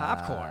box of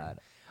popcorn. God.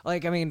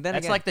 Like, I mean, then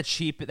That's again,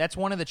 like that's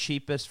one of the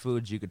cheapest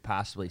foods you could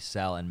possibly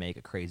sell and make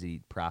a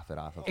crazy profit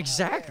off of.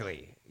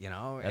 exactly, you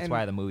know. That's and,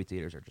 why the movie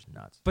theaters are just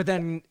nuts. But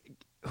then,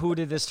 who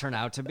did this turn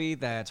out to be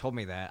that told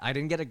me that? I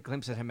didn't get a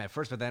glimpse at him at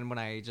first, but then when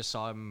I just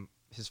saw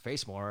his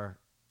face more,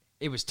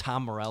 it was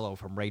Tom Morello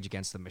from Rage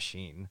Against the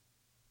Machine.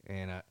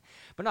 And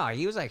but no,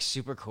 he was like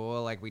super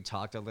cool. Like we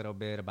talked a little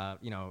bit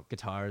about, you know,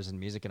 guitars and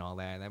music and all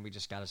that, and then we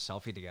just got a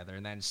selfie together.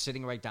 And then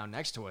sitting right down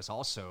next to us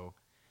also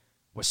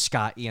was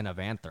Scott Ian of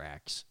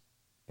Anthrax.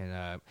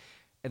 And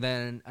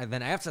then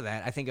after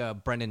that, I think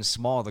Brendan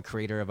Small, the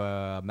creator of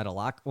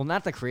Metalocalypse. Well,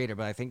 not the creator,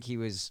 but I think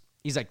he's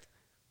like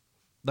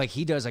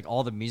he does like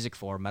all the music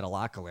for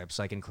Metalocalypse,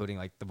 like including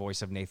like the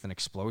voice of Nathan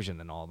Explosion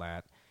and all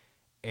that.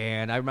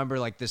 And I remember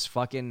like this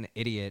fucking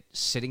idiot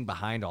sitting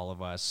behind all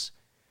of us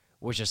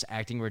was just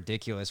acting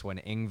ridiculous when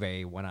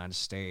Yngwie went on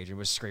stage and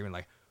was screaming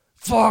like,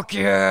 "Fuck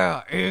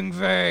yeah,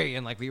 Yngwie!"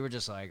 And like we were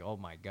just like, "Oh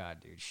my god,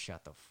 dude,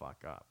 shut the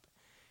fuck up."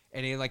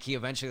 and he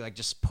eventually like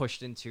just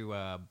pushed into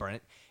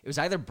Brent. It was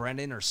either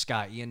Brendan or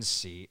Scott Ian's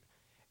seat,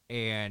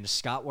 and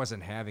Scott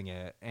wasn't having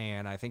it,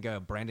 and I think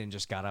Brendan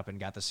just got up and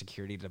got the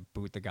security to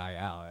boot the guy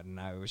out, and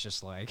I was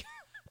just like,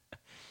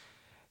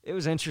 it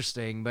was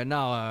interesting, but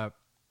no,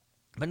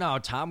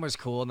 Tom was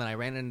cool, and then I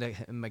ran into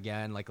him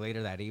again like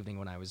later that evening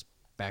when I was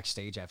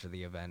backstage after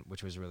the event,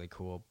 which was really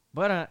cool.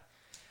 But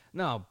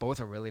no, both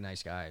are really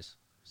nice guys,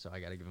 so I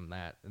got to give them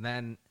that. And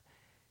then,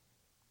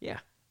 yeah,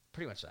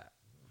 pretty much that.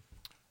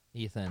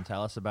 Ethan,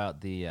 tell us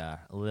about the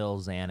Lil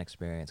Xan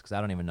experience, because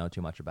I don't even know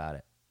too much about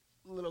it.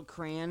 Little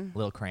Cran.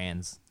 Lil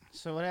Crans.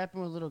 So what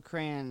happened with Little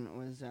Cran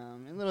was,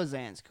 and Little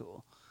Xan's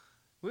cool.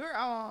 We were,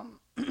 I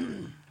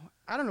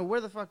don't know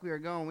where the fuck we were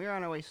going. We were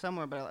on our way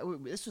somewhere,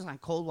 but this was on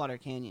Coldwater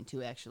Canyon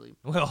too, actually.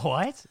 Well,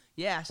 what?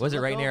 Yeah. So Was it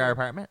look right near over- our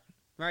apartment?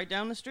 Right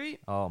down the street.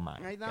 Oh my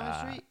Right down god!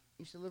 the street.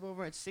 Used to live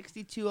over at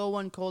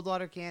 6201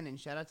 Coldwater Canyon.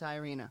 Shout out to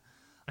Irina.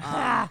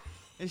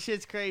 This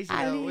shit's crazy.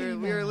 Though. We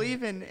were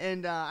leaving,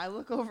 and I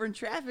look over in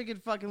traffic,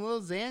 and fucking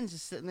Lil Xan's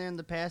just sitting there in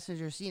the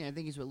passenger seat. I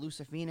think he's with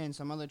Lucifina and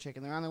some other chick,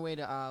 and they're on their way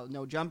to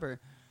No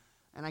Jumper.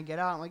 And I get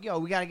out. I'm like, yo,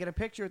 we got to get a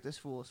picture with this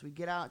fool. So we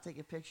get out, take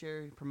a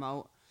picture,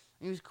 promote.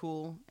 And he was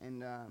cool.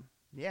 And,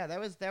 yeah, that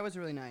was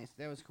really nice.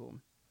 That was cool.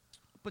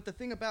 But the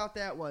thing about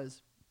that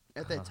was,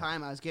 at that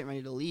time, I was getting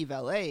ready to leave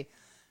L.A.,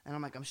 and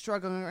I'm like, I'm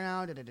struggling right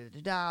now.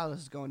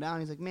 This is going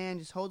down. He's like, man,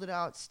 just hold it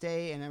out,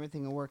 stay, and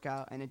everything will work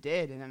out. And it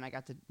did. And then I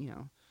got to,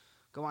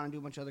 go on and do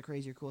a bunch of other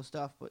crazy or cool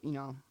stuff. But,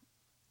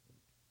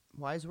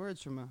 wise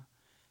words from a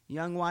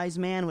young wise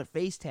man with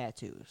face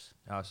tattoos.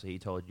 Oh, so he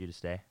told you to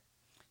stay?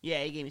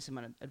 Yeah, he gave me some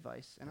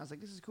advice. And I was like,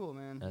 this is cool,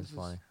 man. That's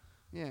funny.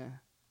 Yeah.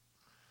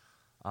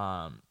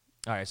 All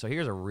right, so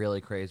here's a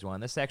really crazy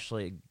one. This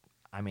actually,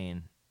 I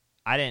mean,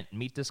 I didn't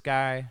meet this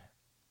guy.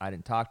 I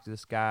didn't talk to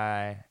this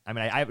guy. I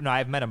mean,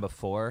 I've met him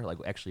before, like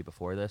actually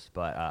before this,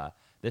 but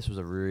this was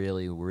a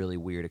really, really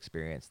weird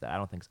experience that I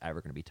don't think is ever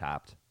going to be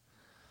topped.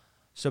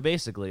 So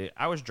basically,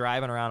 I was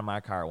driving around in my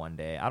car one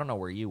day. I don't know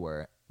where you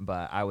were,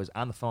 but I was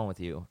on the phone with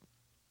you,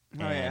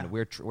 and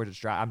we're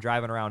just I'm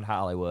driving around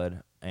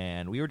Hollywood,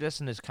 and we were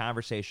just in this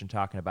conversation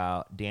talking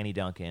about Danny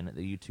Duncan,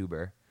 the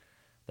YouTuber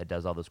that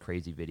does all those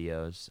crazy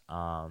videos.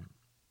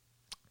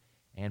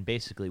 And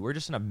basically, we're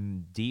just in a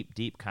deep,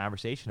 deep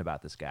conversation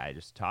about this guy,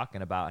 just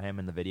talking about him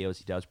and the videos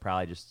he does,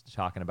 probably just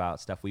talking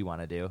about stuff we want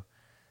to do.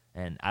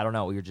 And I don't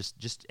know, we were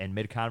just in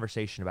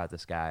mid-conversation about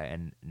this guy,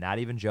 and not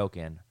even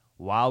joking,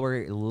 while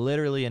we're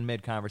literally in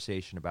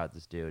mid-conversation about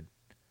this dude,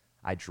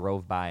 I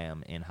drove by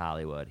him in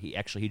Hollywood. He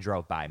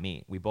drove by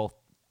me. Both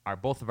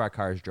of our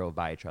cars drove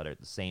by each other at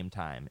the same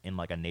time in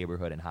like a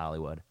neighborhood in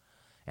Hollywood.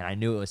 And I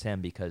knew it was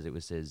him because it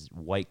was his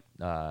white,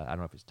 I don't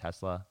know if it's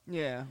Tesla.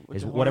 Yeah.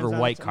 His whatever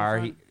white car.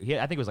 I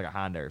think it was like a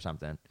Honda or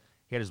something.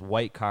 He had his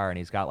white car, and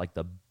he's got like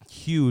the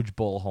huge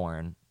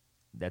bullhorn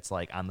that's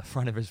like on the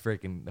front of his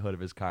freaking hood of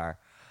his car.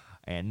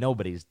 And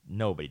nobody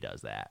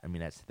does that. I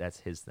mean, that's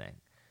his thing.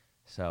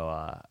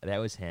 So that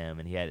was him,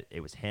 and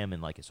it was him,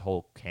 and like his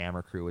whole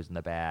camera crew was in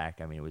the back.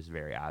 I mean, it was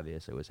very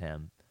obvious it was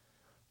him.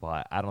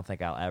 But I don't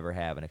think I'll ever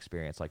have an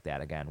experience like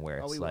that again, where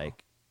it's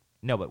like.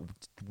 No, but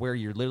where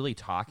you're literally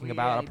talking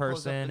about a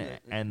person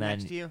and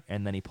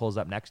then he pulls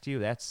up next to you,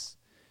 that's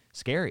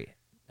scary.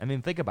 I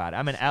mean, think about it.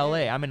 I'm in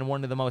LA. I'm in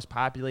one of the most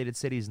populated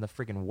cities in the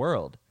freaking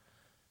world.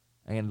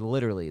 And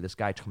literally, this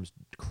guy comes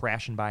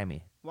crashing by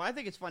me. Well, I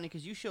think it's funny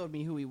because you showed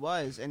me who he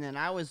was, and then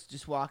I was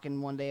just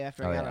walking one day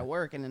after I got out of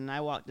work, and then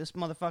this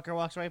motherfucker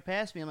walks right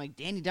past me. I'm like,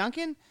 Danny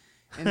Duncan?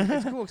 And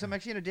it's cool because I'm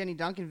actually in a Danny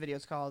Duncan video.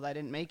 It's called I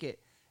Didn't Make It.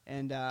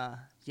 And,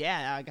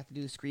 yeah, I got to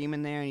do the scream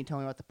in there, and he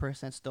told me about the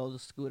person that stole the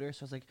scooter.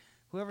 So I was like,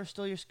 whoever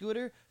stole your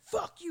scooter,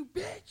 fuck you,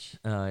 bitch.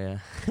 Oh, yeah.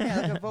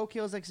 Yeah, like if Vogue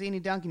kills like Danny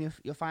Duncan,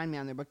 you'll find me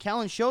on there. But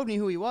Kellen showed me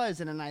who he was,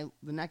 and then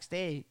the next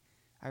day,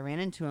 I ran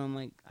into him,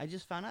 like, I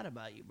just found out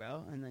about you,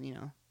 bro. And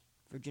then,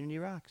 virginity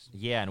rocks.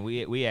 Yeah, and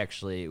we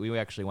actually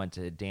went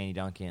to Danny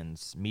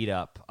Duncan's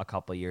meetup a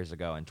couple of years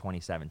ago in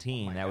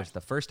 2017. That was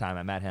the first time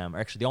I met him, or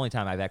actually the only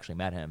time I've actually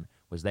met him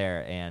was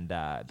there. And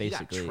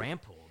basically, he got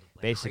trampled.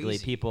 Like basically,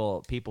 crazy.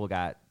 people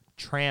got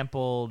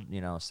trampled.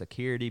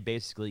 Security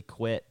basically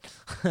quit.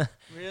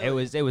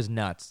 Really? It was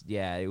nuts.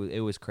 Yeah,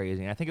 it was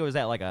crazy. And I think it was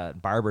at like a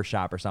barber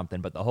shop or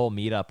something. But the whole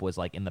meetup was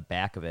like in the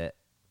back of it,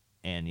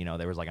 and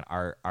there was like an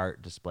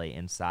art display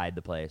inside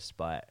the place,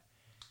 but.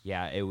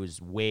 Yeah, it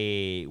was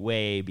way,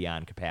 way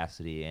beyond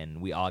capacity,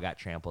 and we all got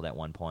trampled at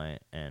one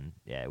point, and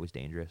yeah, it was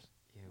dangerous.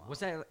 Yeah. Was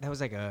that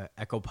was like a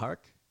Echo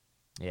Park?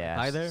 Yeah,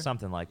 By there?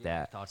 something like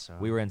that. I thought so.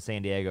 We were in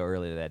San Diego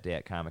earlier that day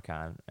at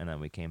Comic-Con, and then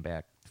we came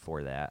back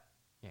for that.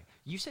 Yeah.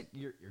 You said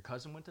your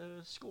cousin went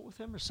to school with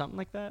him or something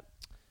like that?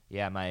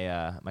 Yeah,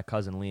 my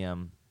cousin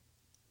Liam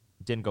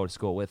didn't go to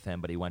school with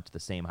him, but he went to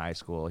the same high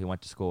school. He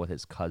went to school with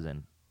his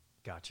cousin.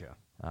 Gotcha.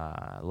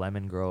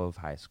 Lemon Grove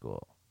High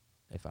School,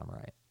 if I'm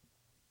right.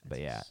 But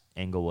yeah, That's-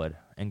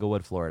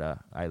 Englewood,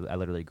 Florida. I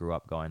literally grew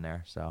up going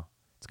there, so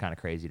it's kind of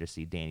crazy to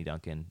see Danny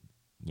Duncan,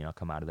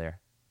 come out of there.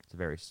 It's a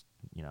very,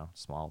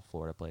 small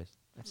Florida place.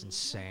 That's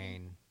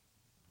insane.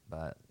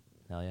 But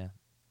hell yeah,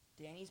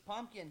 Danny's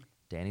pumpkin.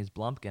 Danny's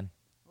Blumpkin.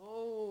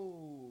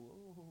 Oh.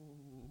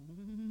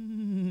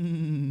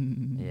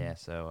 Yeah.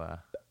 So,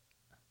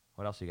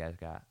 what else you guys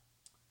got?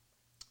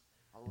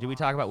 Did we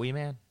talk about Wee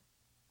Man?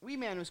 Wee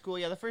Man was cool.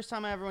 Yeah, the first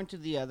time I ever went to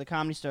the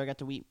Comedy Store, I got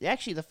to Wee.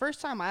 Actually, the first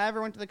time I ever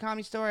went to the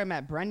Comedy Store, I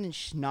met Brendan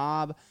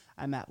Schnaub.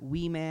 I met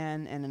Wee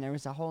Man, and then there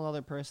was a whole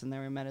other person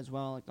there we met as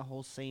well, like the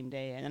whole same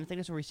day. And then I think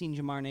that's where we seen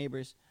Jamar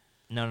Neighbors.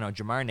 No,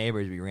 Jamar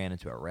Neighbors. We ran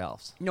into at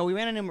Ralph's. No, we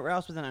ran into him at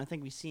Ralph's, but then I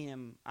think I seen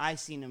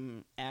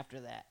him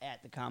after that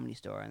at the Comedy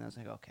Store, and I was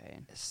like, okay.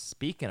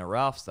 Speaking of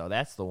Ralph's, though,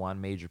 that's the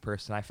one major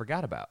person I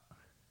forgot about.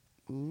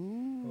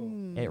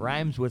 Ooh. It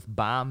rhymes with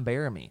Bomb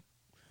Bearamy.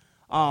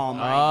 Oh my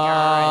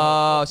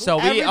god! Oh, so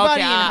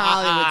Everybody in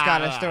Hollywood's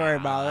got a story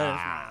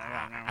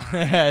about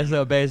this.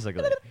 so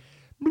basically,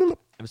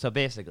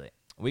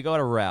 we go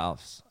to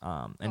Ralph's.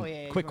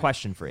 And quick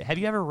question for you: have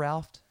you ever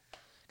Ralphed?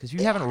 Because if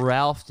you haven't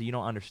Ralphed, you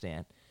don't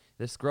understand.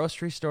 This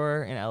grocery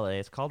store in LA,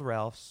 it's called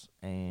Ralph's,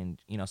 and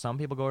some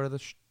people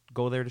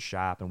go there to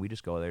shop, and we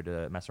just go there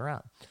to mess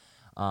around.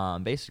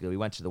 Basically, we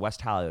went to the West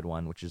Hollywood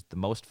one, which is the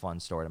most fun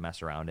store to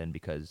mess around in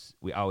because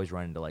we always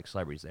run into like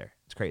celebrities there.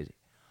 It's crazy.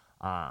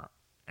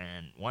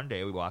 And one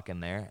day we walk in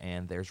there,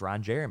 and there's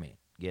Ron Jeremy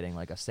getting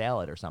like a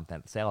salad or something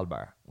at the salad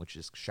bar, which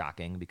is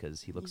shocking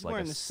because he looks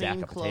like a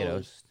sack of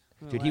potatoes.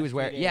 Dude, he was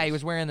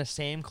wearing the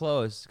same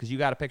clothes because you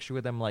got a picture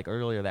with him like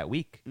earlier that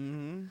week.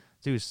 Mm-hmm.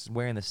 Dude was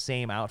wearing the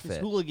same outfit. His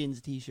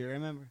Hooligans T-shirt, I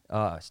remember.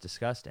 Oh, it's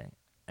disgusting.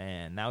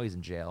 And now he's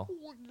in jail.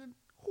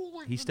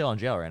 He's still in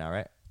jail right now,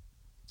 right?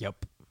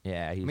 Yep.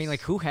 Yeah. I mean,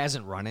 like, who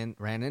hasn't ran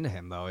into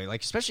him though?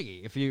 Like,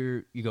 especially if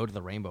you go to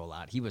the Rainbow a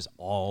lot, he was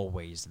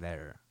always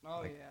there.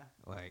 Oh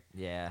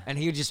yeah. And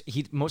he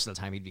most of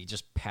the time he'd be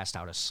just passed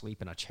out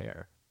asleep in a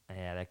chair.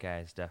 Yeah, that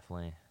guy's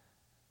definitely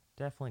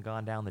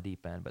gone down the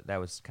deep end, but that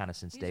was kind of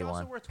since day one. He's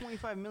also worth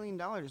 $25 million,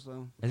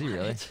 though. Is he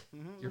really?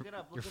 Mm-hmm. Look it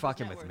up. You're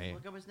fucking with me.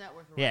 Look up his net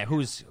worth. Yeah,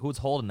 who's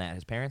holding that?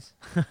 His parents?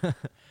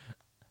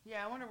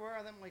 Yeah, I wonder where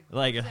are them like.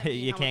 Like what does that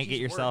mean, you how can't much get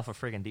he's yourself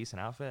worth? a friggin'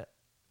 decent outfit.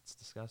 It's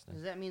disgusting.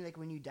 Does that mean like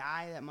when you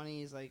die, that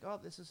money is like, oh,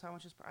 this is how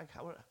much is? Like,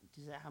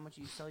 is that how much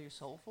you sell your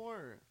soul for?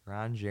 Or?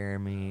 Ron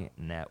Jeremy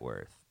net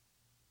worth.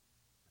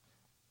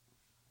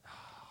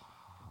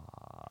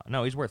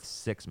 No, he's worth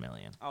 $6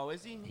 million. Oh,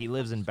 is he? He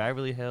lives in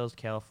Beverly Hills,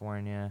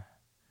 California.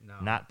 No.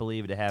 Not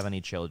believed to have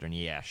any children.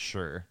 Yeah,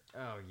 sure.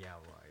 Oh yeah,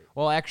 right.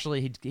 Well,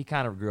 actually, he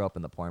kind of grew up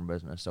in the porn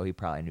business, so he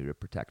probably knew to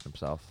protect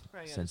himself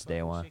Probably got since his day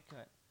fucking one. shit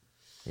cut.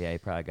 Yeah, he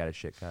probably got his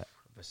shit cut.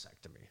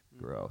 Vasectomy.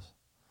 Gross.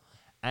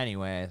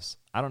 Anyways,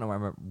 I don't know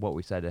remember what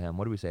we said to him.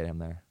 What did we say to him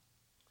there?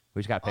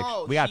 We just got a picture.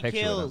 Oh, we got a she picture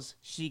with him. kills.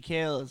 She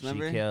kills.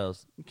 Remember? She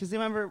kills. Because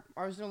remember,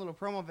 I was doing a little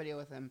promo video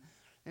with him,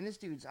 and this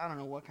dude's, I don't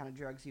know what kind of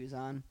drugs he was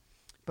on,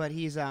 but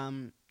he's, he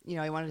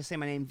wanted to say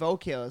my name, Vo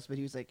kills, but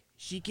he was like,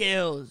 she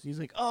kills. He's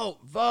like, oh,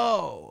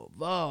 Vo,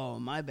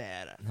 my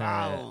bad.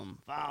 Follow him.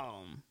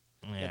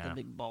 Got Yeah. the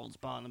big bald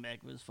spot on the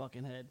back of his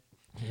fucking head.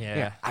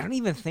 Yeah. I don't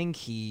even think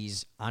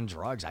he's on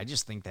drugs. I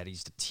just think that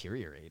he's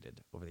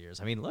deteriorated over the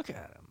years. I mean, look at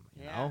him.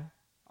 You know?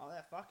 All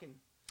that fucking.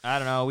 I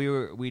don't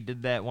know. We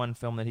did that one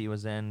film that he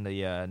was in,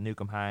 the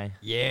Nukem High.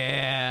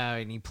 Yeah,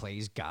 and he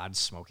plays God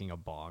smoking a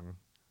bong.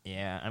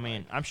 Yeah, I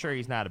mean, I'm sure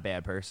he's not a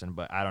bad person,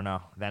 but I don't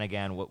know. Then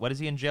again, what is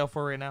he in jail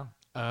for right now?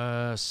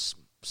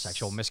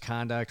 Sexual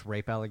misconduct,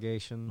 rape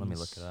allegations. Let me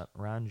look it up.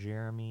 Ron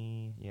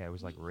Jeremy. Yeah, it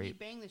was like He rape.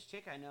 banged this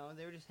chick I know.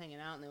 They were just hanging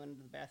out, and they went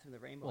into the bathroom of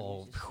the Rainbow. and he Well,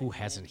 was just who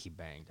sitting hasn't in. he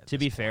banged? To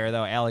be fair,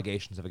 though,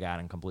 allegations have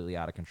gotten completely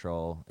out of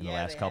control in the Yeah,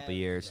 last they couple of have.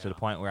 years to the Yeah.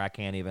 point where I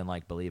can't even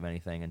like believe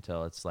anything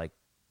until it's like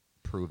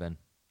proven.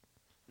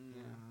 Yeah.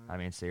 I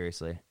mean,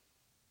 seriously.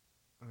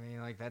 I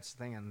mean, like, that's the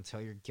thing. Until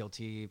you're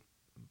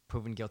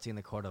proven guilty in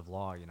the court of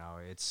law,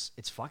 it's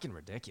fucking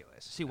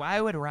ridiculous. See, why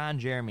would Ron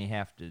Jeremy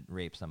have to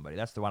rape somebody?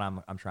 That's the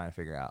one I'm trying to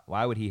figure out.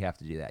 Why would he have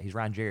to do that? He's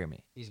Ron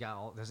Jeremy. He's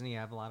got doesn't he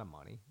have a lot of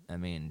money? I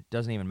mean,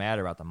 doesn't even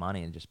matter about the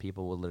money, and just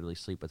people will literally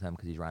sleep with him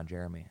because he's Ron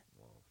Jeremy.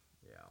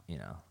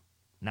 Yeah.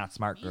 Not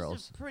smart He's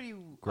girls, a pretty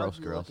Gross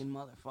girls. ugly-looking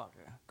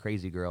motherfucker.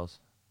 crazy girls.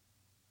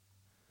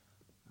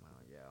 Well,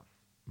 yeah.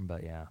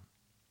 But yeah.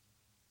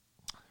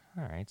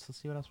 All right, so let's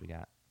see what else we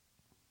got.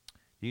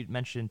 You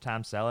mentioned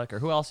Tom Selleck, or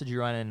who else did you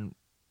run in?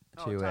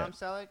 Oh, Tom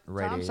Selleck.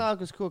 Rite Tom Aid. Selleck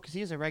was cool because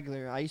he was a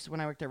regular. I used to, when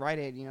I worked at Rite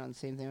Aid, the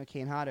same thing with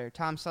Kane Hodder.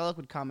 Tom Selleck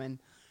would come in,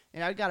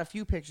 and I got a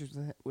few pictures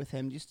with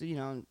him just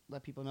to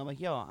let people know, like,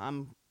 yo,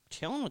 I'm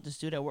chilling with this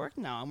dude at work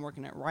now. I'm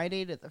working at Rite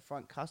Aid at the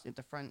front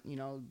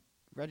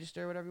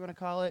register, whatever you want to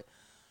call it.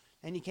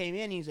 And he came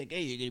in, he's like,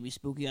 hey, you're gonna be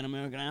spooky on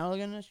American Idol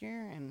again this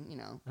year, and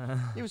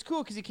it was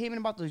cool because he came in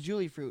about those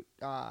Julie fruit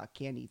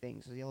candy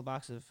things, the yellow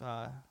box of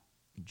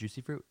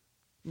Juicy Fruit.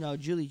 no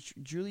Julie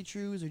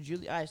Trues or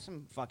Julie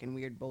some fucking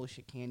weird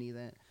bullshit candy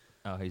that.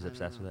 Oh, he's I don't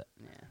obsessed know. with it.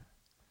 Yeah.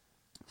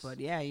 But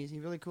yeah, he's a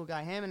really cool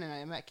guy. Him and then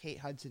I met Kate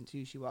Hudson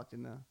too. She walked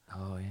in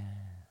Oh yeah.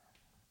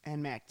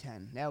 and Mac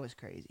 10. That was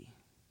crazy.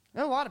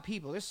 There are a lot of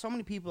people. There's so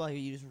many people out here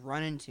you just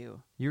run into.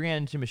 You ran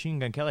into Machine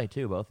Gun Kelly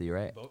too, both of you,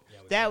 right?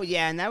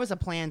 And that was a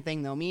planned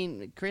thing though. Me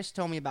and Chris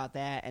told me about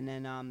that, and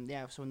then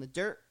so in The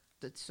Dirt,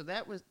 so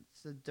that was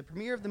the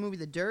premiere of the movie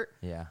The Dirt.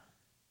 Yeah.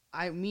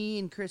 me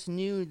and Chris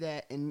knew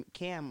that, and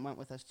Cam went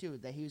with us too,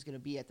 that he was going to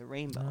be at the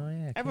Rainbow. Oh,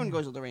 yeah, Everyone Cam.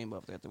 goes to the Rainbow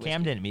if they're at the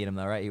Cam Whiskey. didn't meet him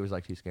though, right? He was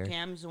like too scared.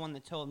 Cam's the one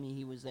that told me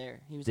he was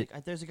there. He was Did-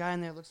 like, "There's a guy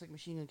in there that looks like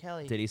Machine Gun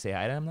Kelly." Did he say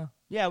hi to him though?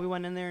 Yeah, we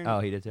went in there. And Oh,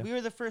 he did too. We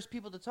were the first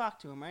people to talk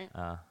to him, right?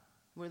 Uh,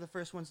 We were the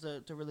first ones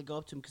to really go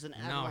up to him because then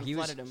No, everyone he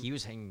was flooded him. he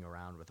was hanging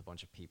around with a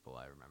bunch of people.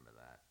 I remember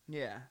that.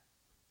 Yeah.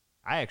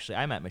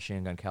 I met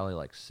Machine Gun Kelly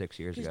like 6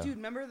 years Because, ago. dude,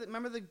 remember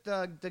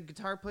the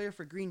guitar player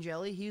for Green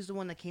Jelly? He's the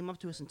one that came up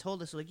to us and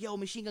told us, like, yo,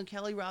 Machine Gun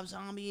Kelly, Rob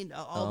Zombie, and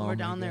all of them Oh were my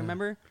down there, God.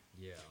 remember?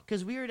 Yeah.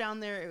 Because we were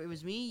down there. It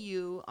was me,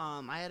 you,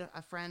 I had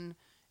a friend,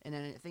 and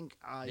then I think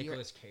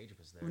Nicolas Cage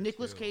was there.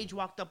 Nicolas too. Cage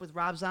walked up with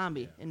Rob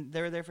Zombie, Yeah. and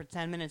they were there for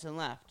 10 minutes and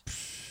left.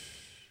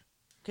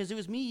 Because it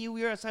was me, you,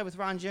 we were outside with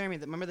Ron Jeremy.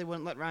 Remember they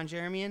wouldn't let Ron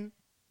Jeremy in?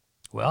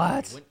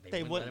 What?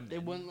 They wouldn't let him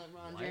in? wouldn't let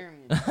Ron What?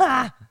 Jeremy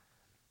in.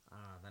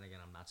 Then again,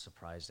 I'm not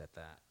surprised at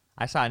that.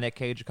 I saw Nick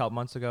Cage a couple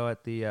months ago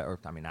at the, or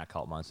I mean, not a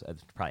couple months,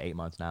 it's probably 8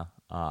 months now.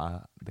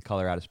 The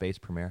Color Out of Space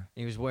premiere.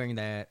 He was wearing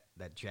that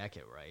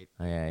jacket, right?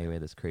 Oh, yeah, he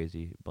had this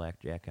crazy black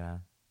jacket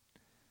on.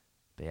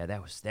 But yeah,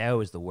 that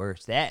was the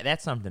worst.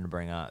 That's something to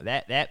bring up.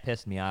 That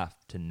pissed me off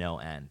to no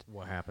end.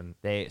 What happened?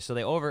 A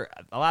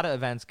lot of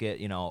events get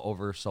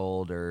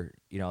oversold, or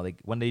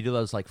when they do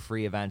those like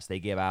free events, they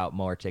give out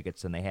more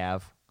tickets than they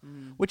have,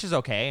 which is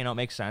okay. It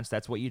makes sense.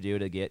 That's what you do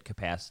to get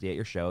capacity at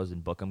your shows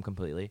and book them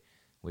completely,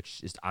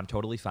 which is I'm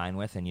totally fine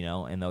with. And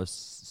in those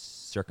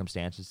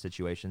circumstances,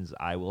 situations,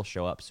 I will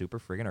show up super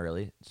friggin'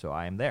 early, so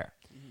I am there,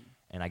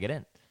 and I get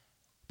in.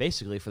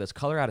 Basically, for this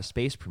Color Out of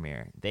Space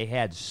premiere, they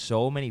had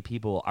so many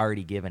people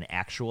already given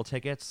actual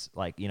tickets,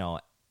 like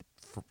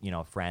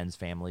friends,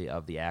 family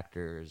of the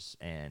actors,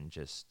 and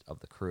just of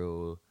the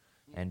crew,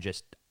 and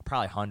just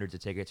probably hundreds of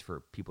tickets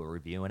for people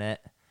reviewing it.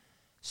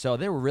 So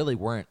there really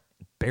weren't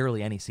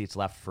barely any seats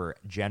left for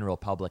general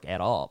public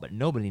at all, but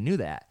nobody knew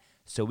that.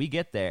 So we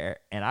get there,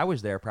 and I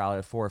was there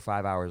probably 4 or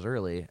 5 hours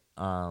early.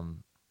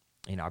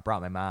 I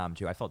brought my mom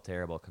too. I felt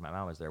terrible because my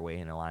mom was there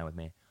waiting in line with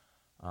me.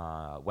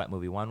 Wet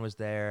Movie 1 was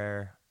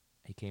there.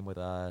 He came with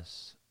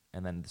us,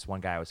 and then this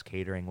one guy I was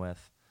catering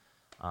with.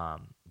 But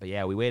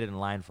yeah, we waited in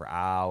line for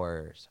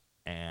hours,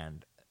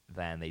 and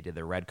then they did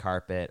the red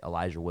carpet.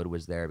 Elijah Wood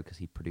was there because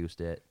he produced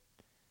it.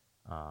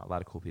 A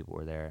lot of cool people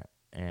were there,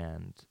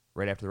 and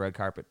right after the red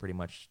carpet pretty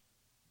much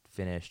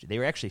finished, they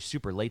were actually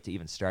super late to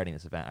even starting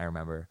this event. I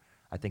remember.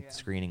 I think the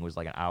screening was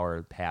like an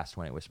hour past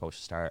when it was supposed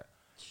to start,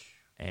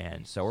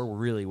 and so we're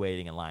really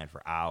waiting in line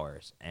for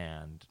hours,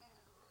 and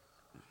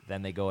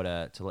then they go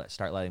to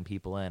start letting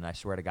people in. I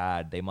swear to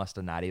God, they must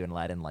have not even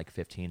let in like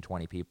 15,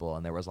 20 people,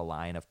 and there was a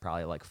line of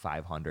probably like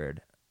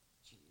 500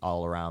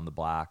 all around the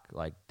block,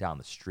 like down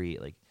the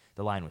street. Like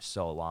the line was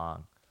so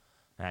long,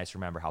 and I just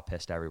remember how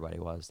pissed everybody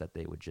was that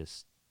they would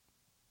just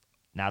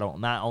not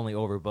only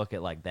overbook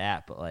it like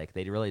that, but like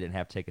they really didn't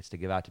have tickets to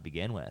give out to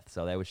begin with.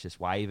 So that was just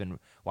why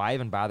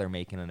even bother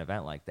making an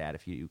event like that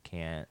if you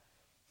can't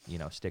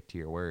stick to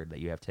your word that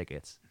you have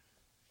tickets.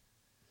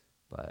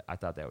 But I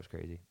thought that was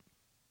crazy.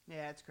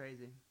 Yeah, it's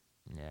crazy.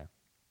 Yeah.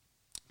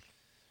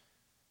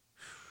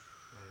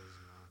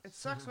 It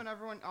sucks when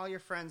all your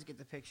friends get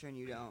the picture and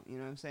you don't. You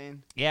know what I'm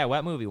saying? Yeah,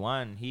 Wet Movie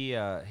 1,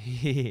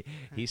 he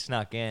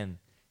snuck in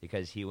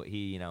because he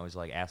was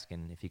like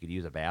asking if he could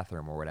use a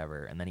bathroom or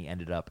whatever, and then he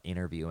ended up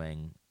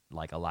interviewing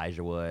like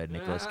Elijah Wood,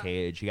 Nicolas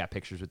Cage. He got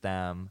pictures with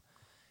them,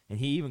 and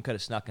he even could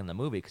have snuck in the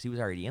movie because he was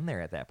already in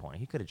there at that point.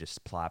 He could have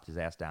just plopped his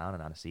ass down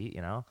and on a seat,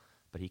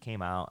 But he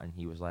came out and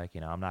he was like,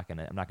 I'm not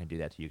gonna do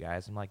that to you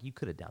guys. I'm like, you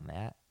could have done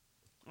that.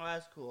 Oh,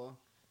 that's cool.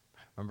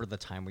 Remember the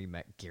time we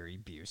met Gary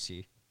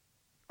Busey?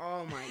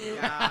 Oh my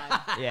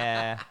god.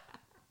 Yeah.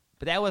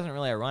 But that wasn't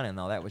really a run-in,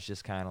 though. That was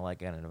just kind of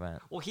like at an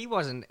event. Well, he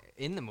wasn't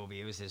in the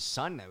movie. It was his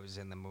son that was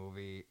in the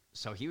movie.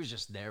 So he was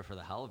just there for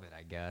the hell of it,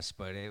 I guess.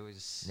 But it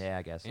was Yeah,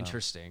 I guess so.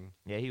 interesting.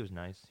 Yeah, he was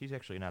nice. He's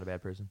actually not a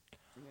bad person.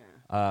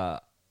 Yeah.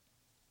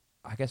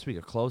 I guess we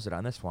could close it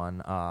on this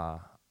one.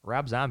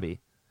 Rob Zombie.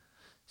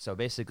 So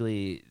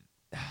basically,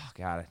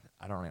 God,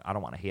 I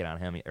don't want to hate on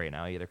him right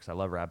now either because I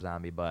love Rob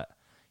Zombie, but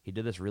he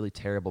did this really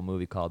terrible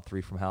movie called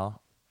 3 from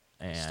Hell.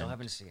 And Still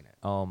haven't seen it.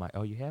 Oh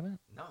you haven't?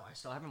 No, I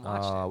still haven't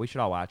watched it. We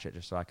should all watch it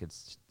just so I could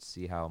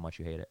see how much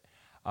you hate it.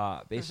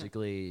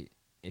 Basically,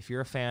 if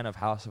you're a fan of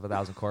House of a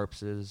Thousand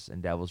Corpses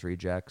and Devil's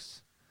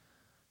Rejects,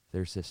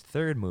 there's this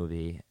third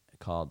movie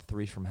called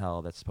 3 from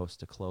Hell that's supposed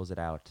to close it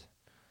out.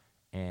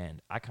 And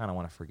I kind of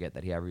want to forget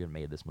that he ever even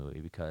made this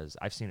movie because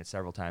I've seen it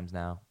several times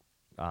now,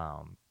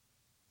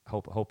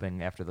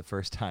 hoping after the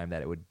first time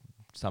that it would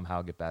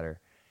somehow get better.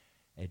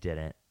 It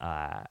didn't.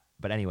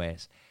 But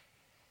anyways,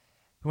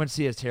 we went to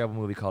see a terrible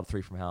movie called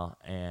 3 from Hell,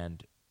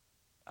 and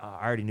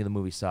I already knew the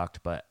movie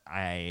sucked, but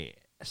I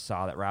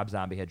saw that Rob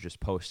Zombie had just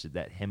posted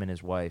that him and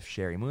his wife,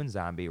 Sherry Moon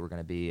Zombie, were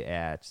going to be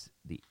at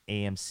the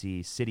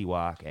AMC City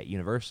Walk at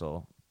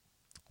Universal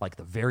like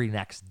the very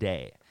next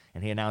day.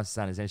 And he announced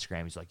on his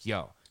Instagram, he's like,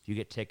 yo, you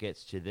get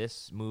tickets to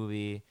this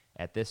movie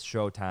at this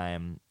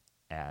showtime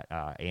at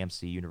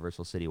AMC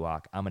Universal City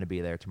Walk. I'm going to be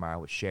there tomorrow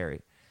with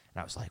Sherry.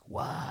 And I was like,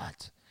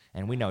 what?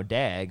 And we know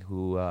Dag,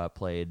 who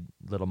played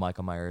Little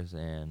Michael Myers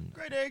in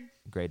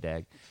Great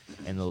Dag,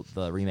 and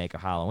the remake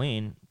of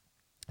Halloween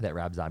that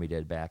Rob Zombie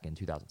did back in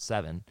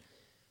 2007.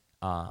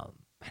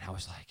 And I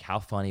was like, how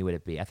funny would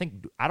it be?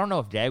 I don't know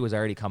if Dag was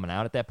already coming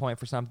out at that point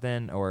for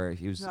something, or if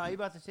he was. No, you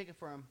bought the ticket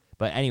for him.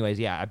 But anyways,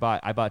 yeah,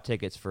 I bought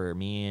tickets for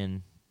me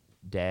and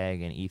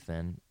Dag and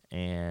Ethan,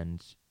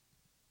 and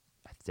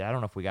I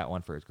don't know if we got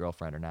one for his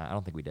girlfriend or not. I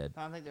don't think we did.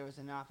 I don't think there was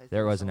enough.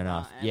 There wasn't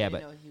enough. And Yeah, we but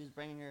didn't know he was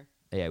bringing her.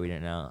 yeah, we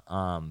didn't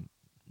know.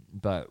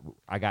 But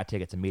I got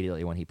tickets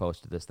immediately when he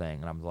posted this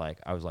thing, and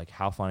I was like,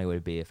 how funny would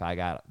it be if I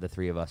got the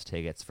three of us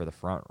tickets for the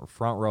front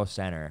row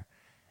center,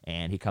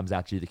 and he comes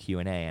out to do the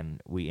Q&A,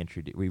 and we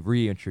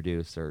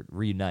reintroduce or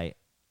reunite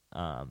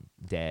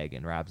Dag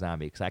and Rob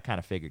Zombie, because I kind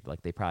of figured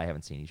like they probably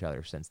haven't seen each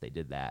other since they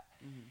did that,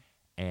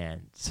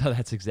 and so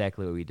that's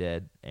exactly what we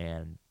did,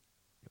 and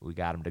we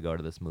got him to go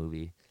to this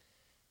movie,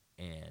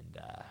 and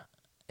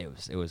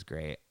it was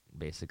great.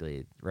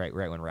 Basically, right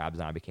when Rob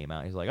Zombie came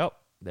out, he's like, oh,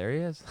 there he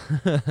is.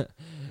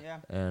 Yeah.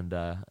 And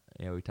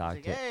we talked.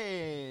 He's like,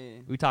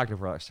 hey. We talked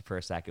for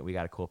a second. We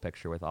got a cool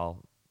picture with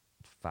all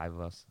five of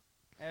us,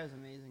 That was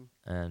amazing.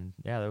 and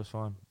yeah, that was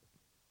fun.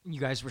 You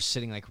guys were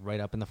sitting like right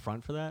up in the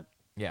front for that?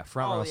 Yeah,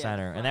 front Oh, row yeah,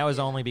 center, front, and that was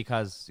yeah. only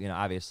because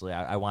obviously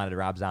I wanted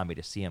Rob Zombie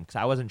to see him, because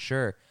I wasn't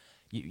sure.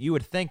 You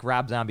would think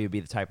Rob Zombie would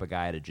be the type of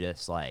guy to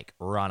just like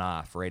run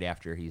off right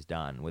after he's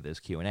done with his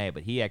Q&A,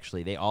 but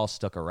they all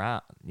stuck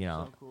around,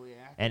 So cool, yeah.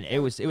 and it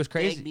was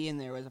crazy. Dag being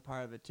there was a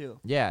part of it too.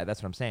 Yeah,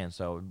 that's what I'm saying.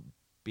 So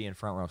being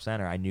front row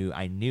center, I knew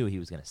he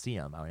was going to see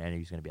him. I knew he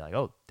was going to be like,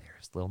 oh,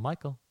 there's little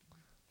Michael.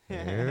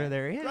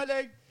 There he is. Good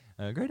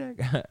Dag. Great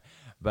Dag.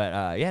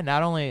 But yeah,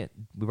 not only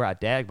we brought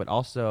Dag, but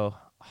also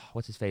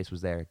what's his face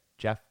was there?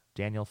 Jeff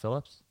Daniel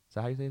Phillips. Is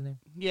that how you say his name?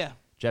 Yeah.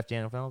 Jeff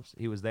Daniel Phillips.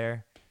 He was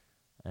there,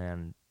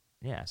 and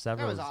yeah, That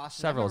several was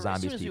awesome. several As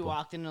zombies soon as we people.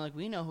 walked in, they're like,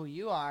 we know who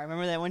you are.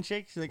 Remember that one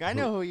chick? She's like, I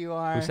know who you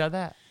are. Who said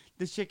that?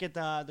 This chick at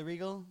the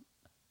Regal.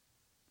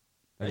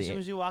 Or As the- soon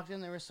as we walked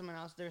in, there was someone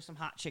else. There was some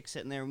hot chick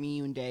sitting there. Me,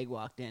 you, and Dag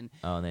walked in,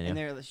 Oh, and and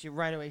then she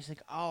right away. She's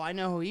like, "Oh, I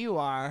know who you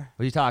are."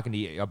 was he talking to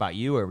you about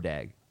you or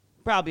Dag?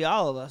 Probably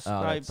all of us.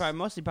 Oh, Probably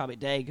mostly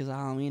Dag because of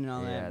Halloween and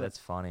all that. Yeah, But that's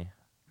funny.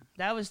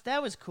 that was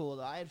cool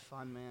though. I had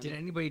fun, man. Did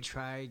anybody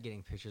try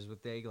getting pictures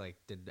with Dag? Like,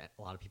 did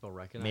a lot of people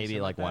recognize Maybe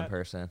him like one that?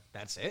 person.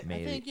 That's it?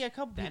 Maybe. I think a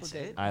couple people That's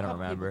did. it? A I don't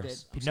couple people remember.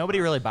 did. Nobody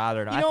really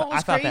bothered. You know what was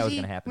I thought that was crazy?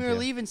 gonna happen. We were too.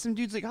 leaving. Some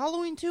dude's like,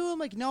 Halloween 2? I'm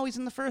like, no, he's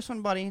in the first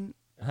one, buddy.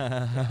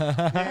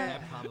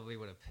 That probably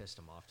would have pissed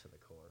him off to the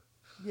core.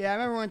 Yeah, I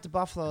remember we went to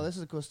Buffalo. This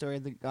is a cool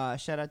story.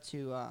 Shout out to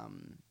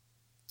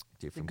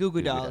Dude, The from Goo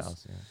Goo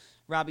Dolls. Yeah.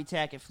 Robbie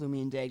Tackett flew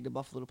me and Dag to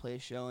Buffalo to play a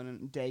show,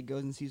 and Dag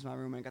goes and sees my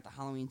room, and I got the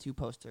Halloween 2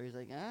 poster. He's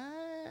like,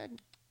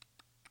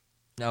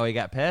 No, he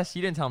got pissed.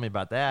 You didn't tell me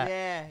about that.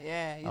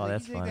 yeah. He's Oh, like,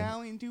 that's you take the funny.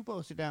 Halloween 2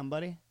 poster down,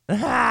 buddy.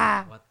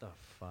 What the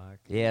fuck?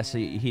 Yeah, so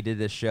he did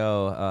this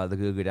show. The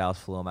Goo Goo Dolls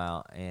flew him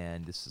out,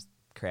 and this is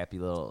crappy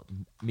little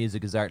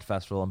music is art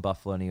festival in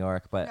Buffalo, New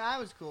York. But Yeah, that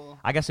was cool.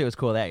 I guess it was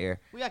cool that year.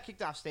 We got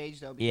kicked off stage,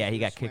 though. because Yeah, he we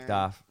were got kicked swearing.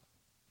 off.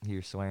 He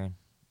was swearing.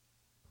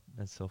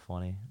 That's so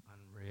funny.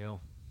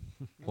 Unreal.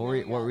 And What then were we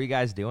what got- were you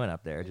guys doing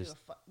up there? we did Just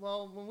a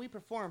well, when we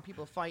perform,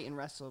 people fight and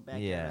wrestle back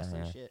Yeah, there,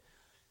 wrestling yeah. shit.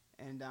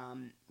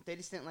 And they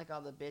just didn't like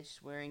all the bitch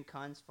swearing,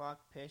 cunts,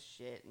 fuck, piss,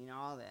 shit,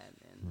 all that.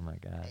 oh And my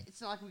god.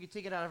 it's not like we could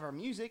take it out of our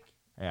music,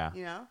 Yeah.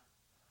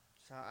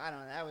 So I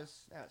don't know. That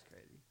was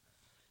crazy.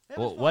 That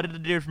Well, was what fun.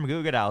 did the dude from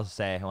Goo Goo Dolls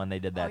say when they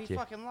did Oh, that he to you?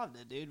 fucking loved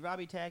it, dude.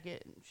 Robbie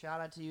Tackett,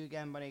 shout out to you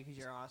again, buddy, because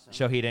you're awesome.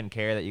 So he didn't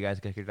care that you guys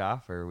got kicked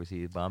off, or was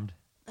he bummed?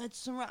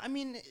 I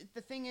mean,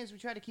 the thing is, we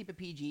try to keep it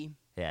PG,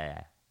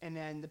 Yeah. and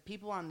then the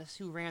people on this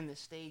who ran the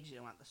stage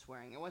didn't want the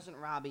swearing. It wasn't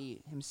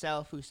Robbie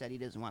himself who said he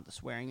doesn't want the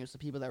swearing. It was the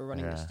people that were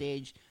running the Yeah.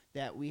 stage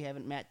that we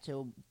haven't met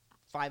till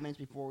 5 minutes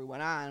before we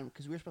went on,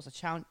 because we were supposed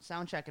to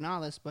sound check and all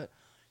this, but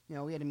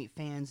we had to meet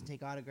fans and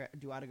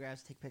do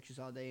autographs, take pictures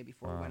all day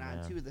before we Oh, went on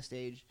man. to the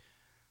stage,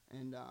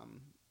 and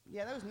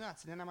yeah, that was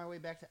nuts. And then on my way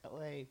back to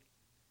LA,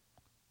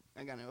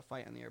 I got into a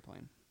fight on the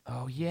airplane.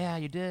 Oh yeah,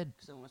 you did.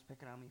 Someone was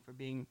picking on me for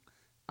being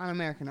on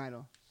American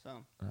Idol. So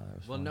Oh, that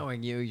was Well, funny.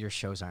 knowing you, your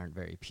shows aren't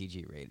very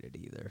PG rated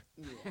either.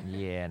 yeah,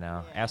 Yeah,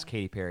 no. Yeah. Ask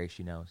Katy Perry;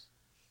 she knows.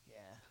 yeah.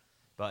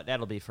 But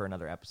that'll be for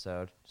another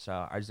episode.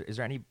 So, is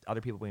there any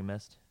other people we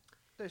missed?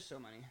 There's so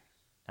many.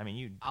 I mean,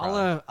 you.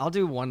 I'll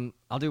do one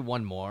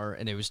more,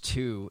 and it was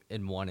two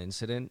in one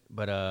incident,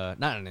 but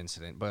not an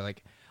incident, but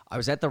like I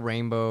was at the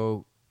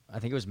Rainbow, I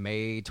think it was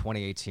May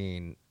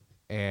 2018,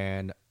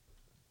 and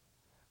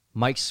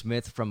Mike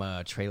Smith from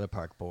Trailer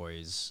Park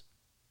Boys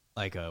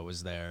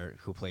was there,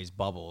 who plays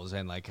Bubbles,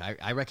 and like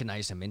I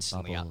recognized him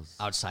instantly Bubbles.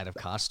 outside of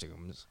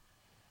costumes,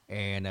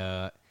 and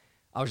I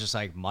was just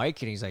like,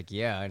 Mike, and he's like,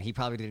 yeah, and he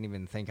probably didn't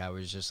even think I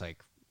was just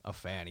like a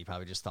fan. He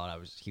probably just thought I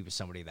was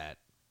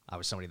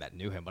somebody that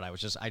knew him, but I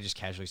just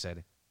casually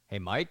said, hey,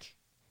 Mike?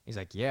 He's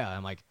like, yeah.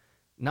 I'm like,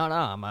 no,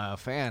 I'm a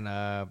fan.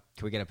 Can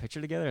we get a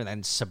picture together? And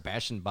then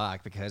Sebastian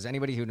Bach, because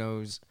anybody who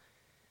knows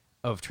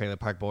of Trailer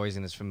Park Boys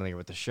and is familiar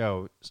with the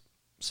show,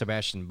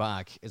 Sebastian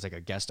Bach is like a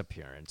guest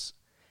appearance,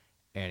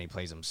 and he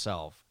plays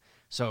himself.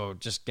 So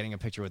just getting a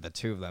picture with the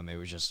two of them, it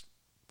was just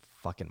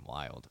fucking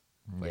wild.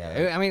 But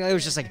Yeah. I mean, it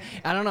was just like,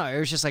 I don't know. It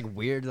was just like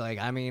weird. Like,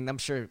 I mean, I'm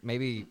sure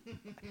maybe,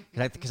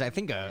 because I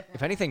think,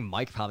 if anything,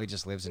 Mike probably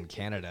just lives in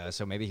Canada.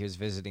 So maybe he was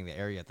visiting the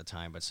area at the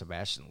time, but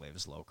Sebastian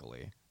lives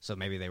locally. So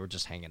maybe they were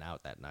just hanging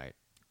out that night.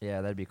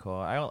 Yeah, that'd be cool.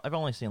 I've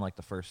only seen like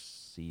the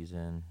first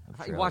season.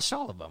 I watched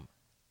all of them.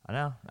 I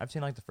know. I've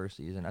seen like the first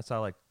season. I saw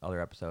like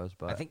other episodes,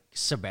 but I think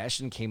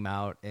Sebastian came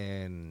out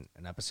in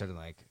an episode in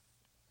like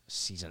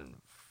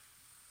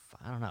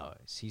I don't know,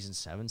 season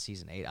 7,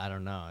 season 8. I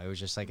don't know. It was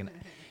just like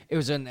it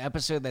was an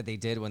episode that they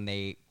did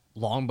when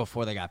long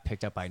before they got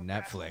picked up by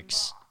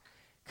Netflix.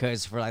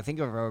 Because I think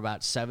for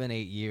about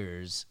 7-8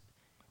 years,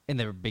 in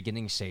their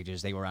beginning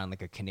stages, they were on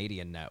like a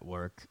Canadian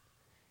network,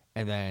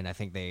 and then I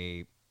think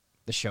the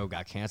show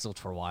got canceled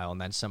for a while, and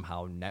then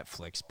somehow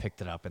Netflix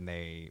picked it up and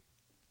they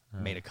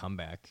made a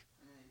comeback.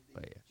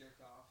 But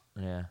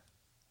yeah. yeah.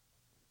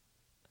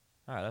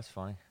 All right, that's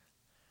funny.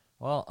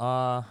 Well,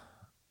 I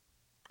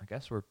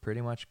guess we're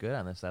pretty much good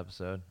on this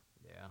episode,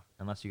 Yeah.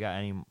 unless you got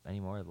any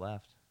more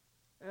left.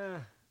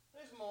 There's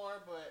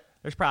more, but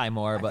There's probably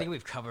more, I but think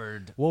we've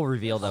covered. we'll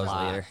reveal there's those a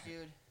lot, later.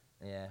 dude.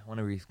 Yeah,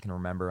 whenever we can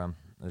remember them.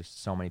 There's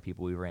so many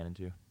people we ran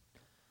into.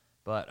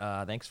 But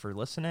thanks for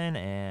listening,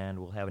 and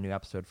we'll have a new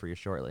episode for you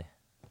shortly.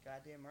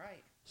 Goddamn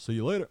right. See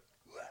you later.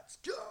 Let's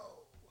go.